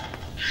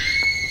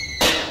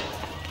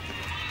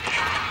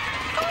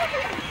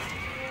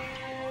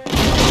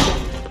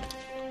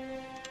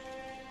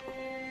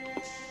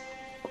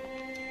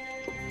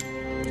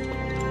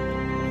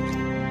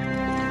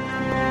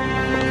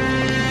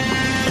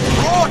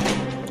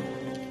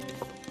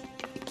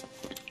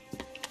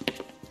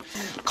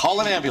 Call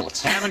an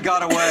ambulance. Hammond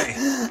got away.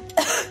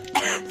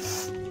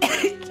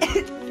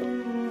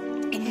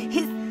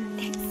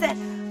 He said...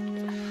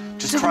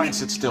 Just try and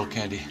sit still,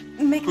 Candy.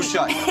 Who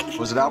shot you?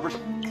 Was it Albert?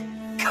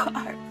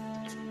 Car.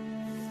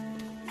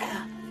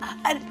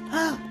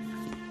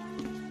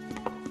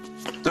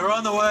 They're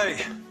on the way.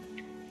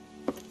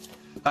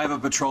 I have a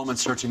patrolman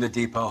searching the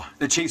depot.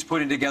 The chief's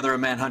putting together a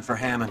manhunt for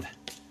Hammond.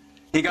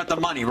 He got the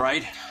money,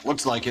 right?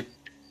 Looks like it.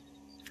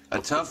 A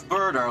tough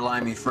bird, our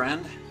limey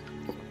friend.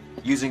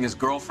 Using his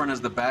girlfriend as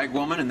the bag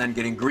woman and then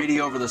getting greedy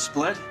over the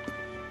split?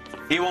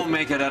 He won't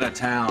make it out of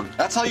town.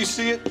 That's how you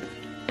see it?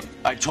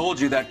 I told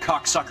you that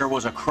cocksucker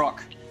was a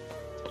crook.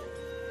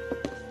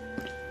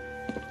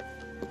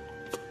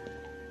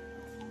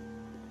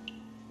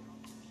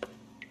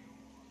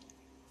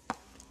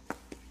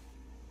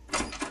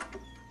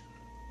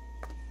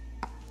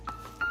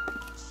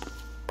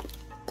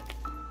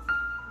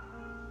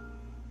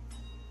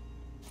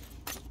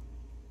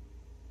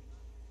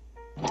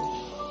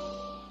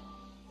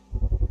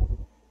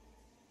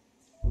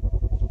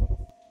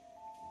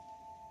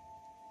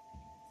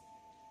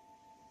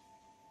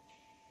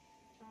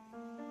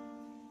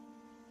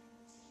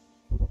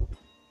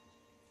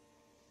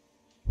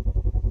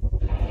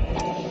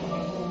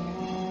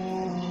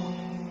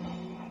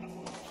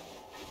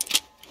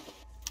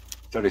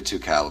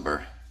 .32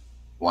 caliber.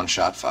 1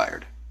 shot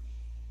fired.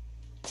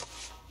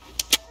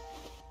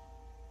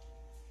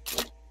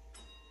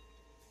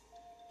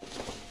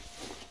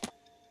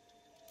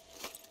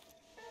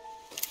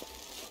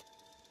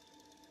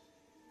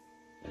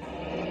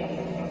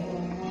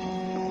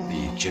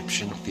 The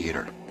Egyptian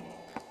Theater.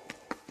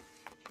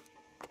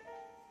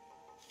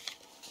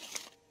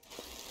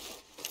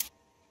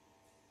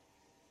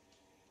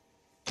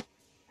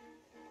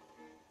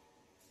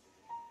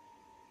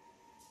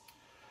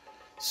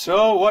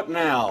 So, what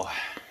now?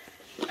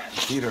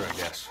 Theater, I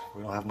guess.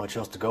 We don't have much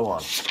else to go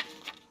on.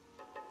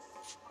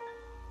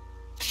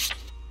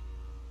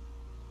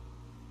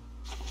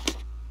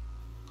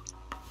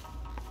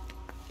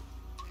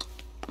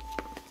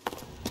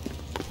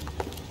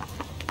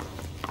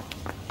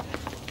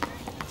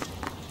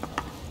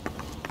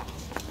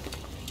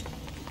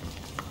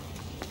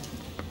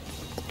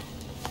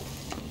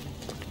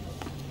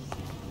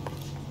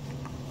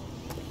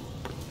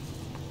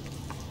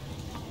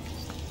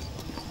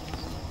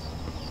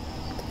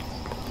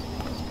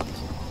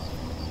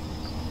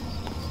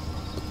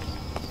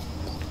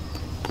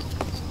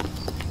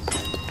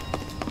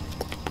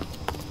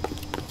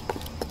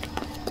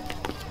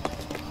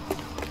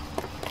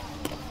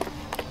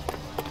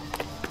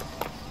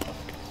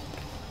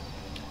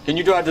 Can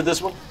you drive to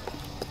this one?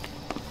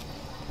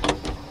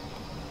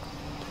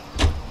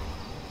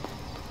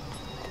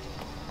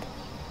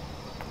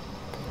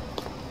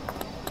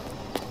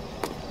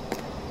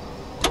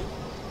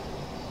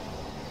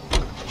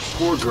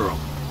 Poor girl.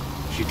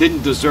 She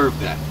didn't deserve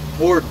that.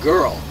 Poor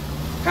girl.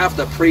 Half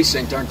the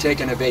precinct aren't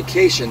taking a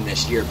vacation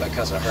this year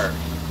because of her.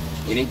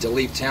 You need to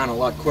leave town a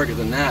lot quicker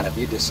than that if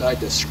you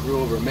decide to screw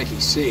over Mickey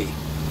C.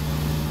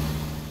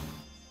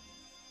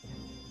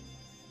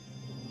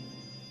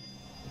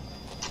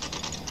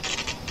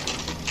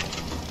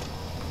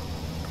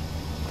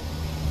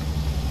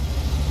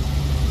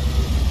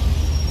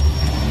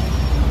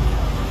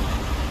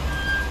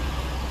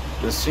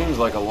 This seems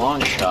like a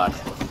long shot.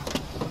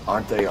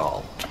 Aren't they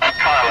all? Car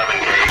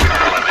 11K,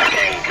 Car 11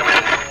 King, come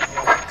in.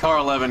 Car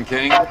 11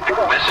 King. Message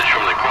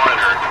from the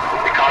coroner.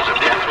 The cause of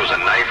death was a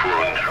knife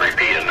wound.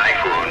 Repeat, a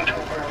knife wound.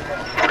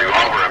 The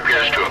revolver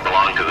appears to have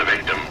belonged to the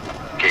victim.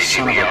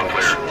 KGB all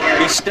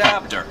clear. He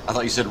stabbed her. I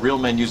thought you said real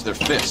men use their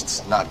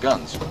fists, not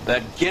guns.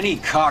 That guinea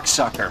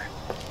cocksucker.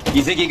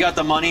 You think he got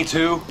the money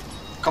too?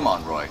 Come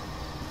on, Roy.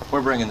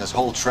 We're bringing this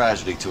whole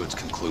tragedy to its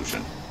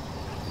conclusion.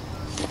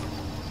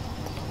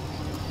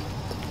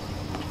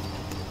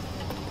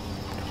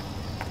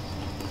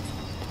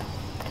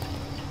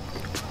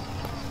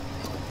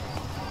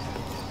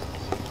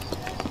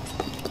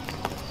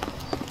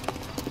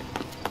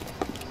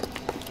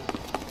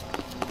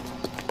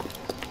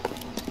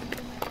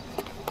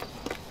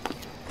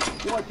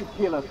 Why'd you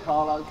kill her,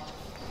 Carlo?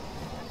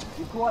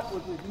 Your gripe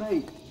was with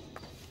me.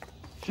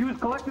 She was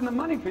collecting the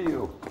money for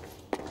you.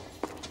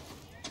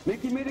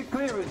 Mickey made it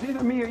clear it was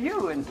either me or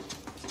you, and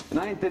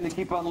I intend to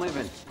keep on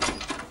living.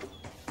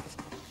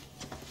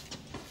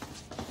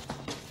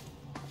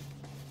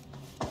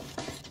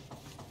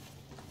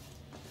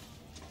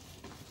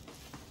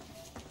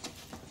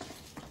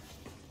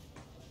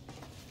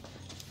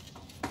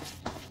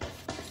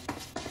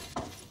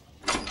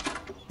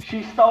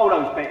 She stole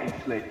those betting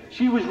slips.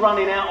 She was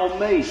running out on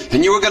me.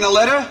 And you were gonna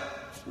let her?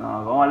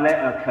 No, I let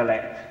her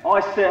collect. I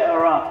set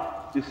her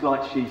up, just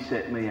like she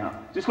set me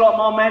up. Just like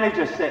my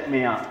manager set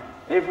me up.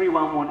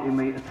 Everyone wanted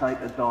me to take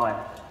a dive.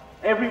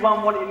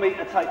 Everyone wanted me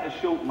to take the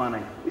short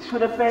money. It's for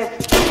the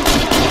best.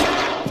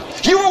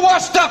 You were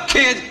washed up,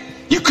 kid!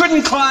 You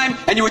couldn't climb,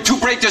 and you were too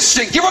brave to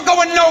sink. You were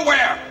going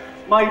nowhere!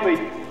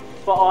 Maybe,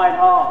 but I had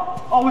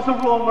heart. I was a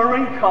Royal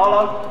Marine,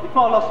 Carlo. If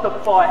I lost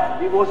a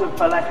fight, it wasn't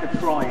for lack of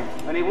trying,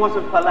 and it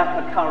wasn't for lack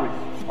of courage.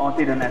 I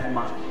didn't have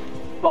much,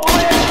 but I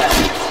had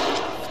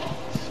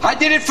that. I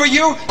did it for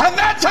you, and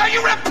that's how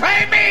you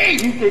repay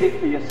me! You did it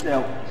for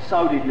yourself,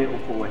 so did little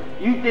boy.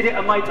 You did it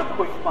to make a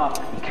quick buck,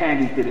 and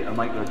Candy did it to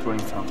make her dream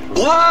come true.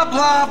 Blah,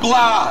 blah,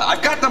 blah.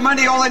 I've got the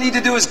money, all I need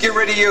to do is get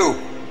rid of you.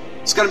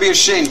 It's gonna be a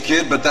shame,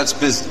 kid, but that's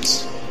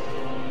business.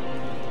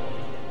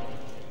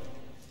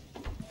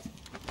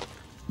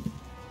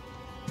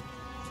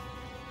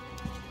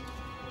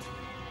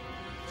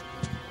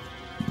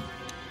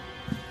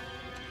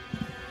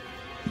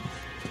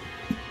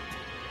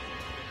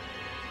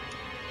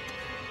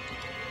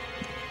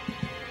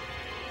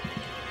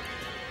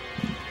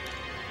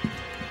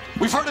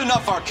 We've heard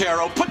enough,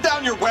 Arcaro. Put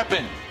down your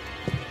weapon.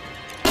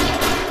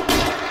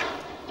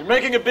 You're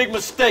making a big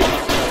mistake.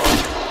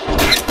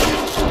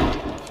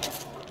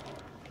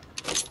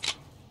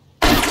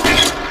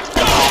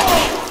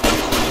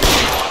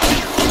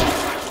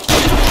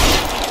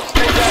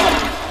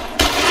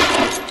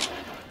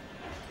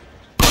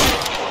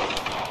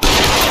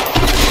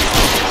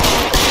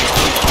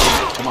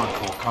 Come on,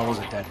 Cole. Carlo's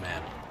a dead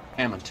man.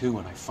 Hammond too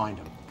when I find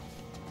him.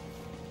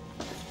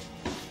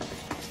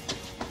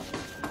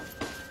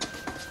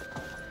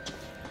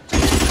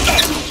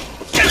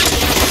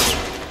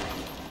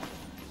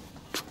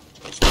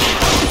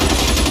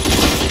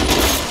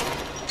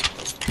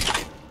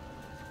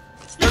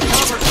 You're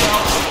covered,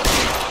 Sal.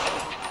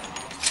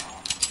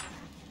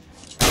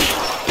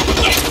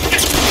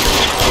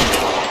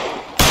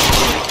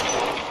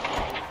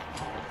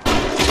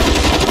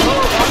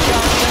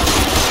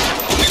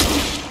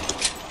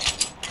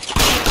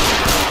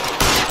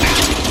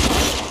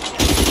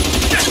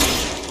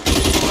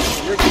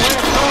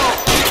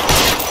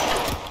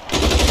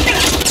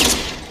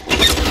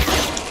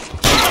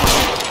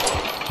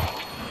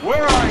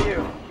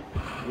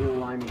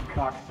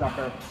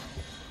 cocksucker.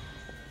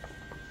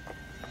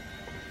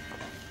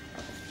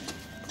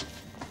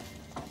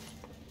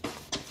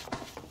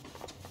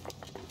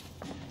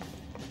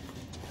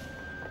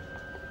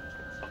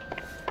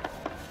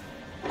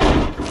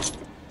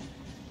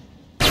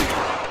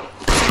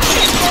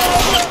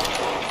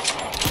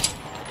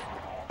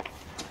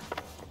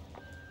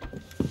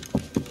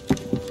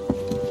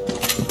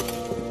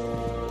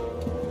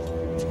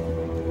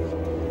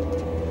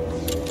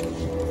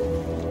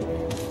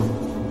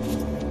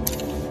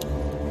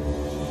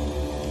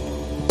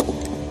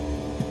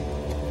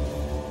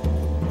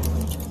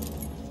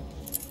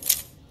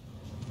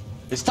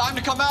 It's time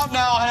to come out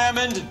now,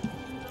 Hammond!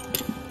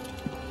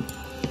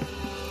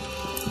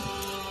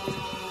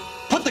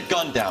 Put the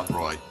gun down,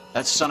 Roy.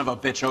 That son of a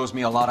bitch owes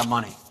me a lot of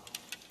money.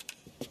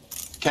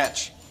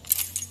 Catch.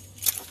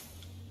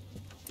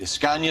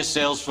 Escania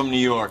sails from New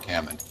York,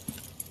 Hammond.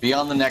 Be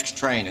on the next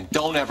train and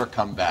don't ever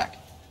come back.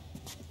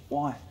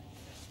 Why?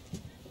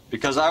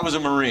 Because I was a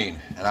Marine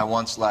and I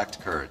once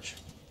lacked courage.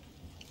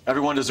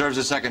 Everyone deserves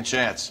a second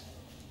chance.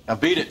 Now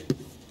beat it.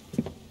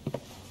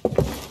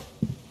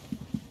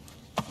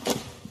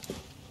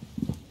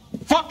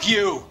 Fuck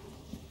you!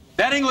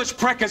 That English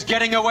prick is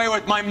getting away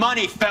with my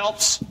money,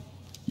 Phelps!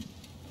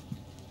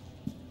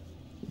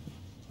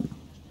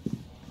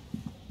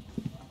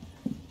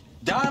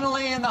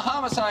 Donnelly and the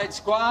homicide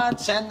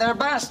squad send their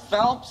best,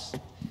 Phelps.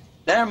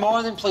 They're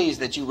more than pleased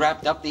that you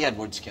wrapped up the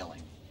Edwards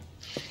killing.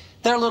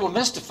 They're a little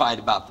mystified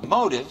about the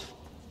motive.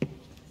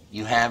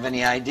 You have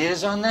any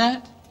ideas on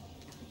that?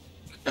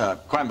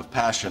 Crime of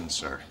passion,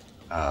 sir.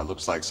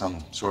 Looks like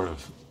some sort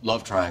of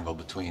love triangle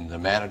between the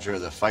manager,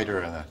 the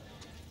fighter, and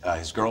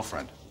his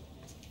girlfriend.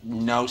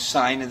 No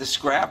sign of the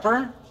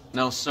scrapper?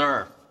 No,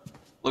 sir.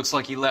 Looks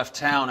like he left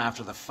town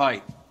after the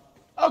fight.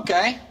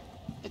 Okay.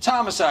 It's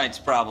homicide's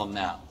problem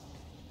now.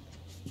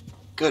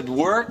 Good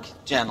work,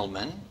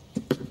 gentlemen.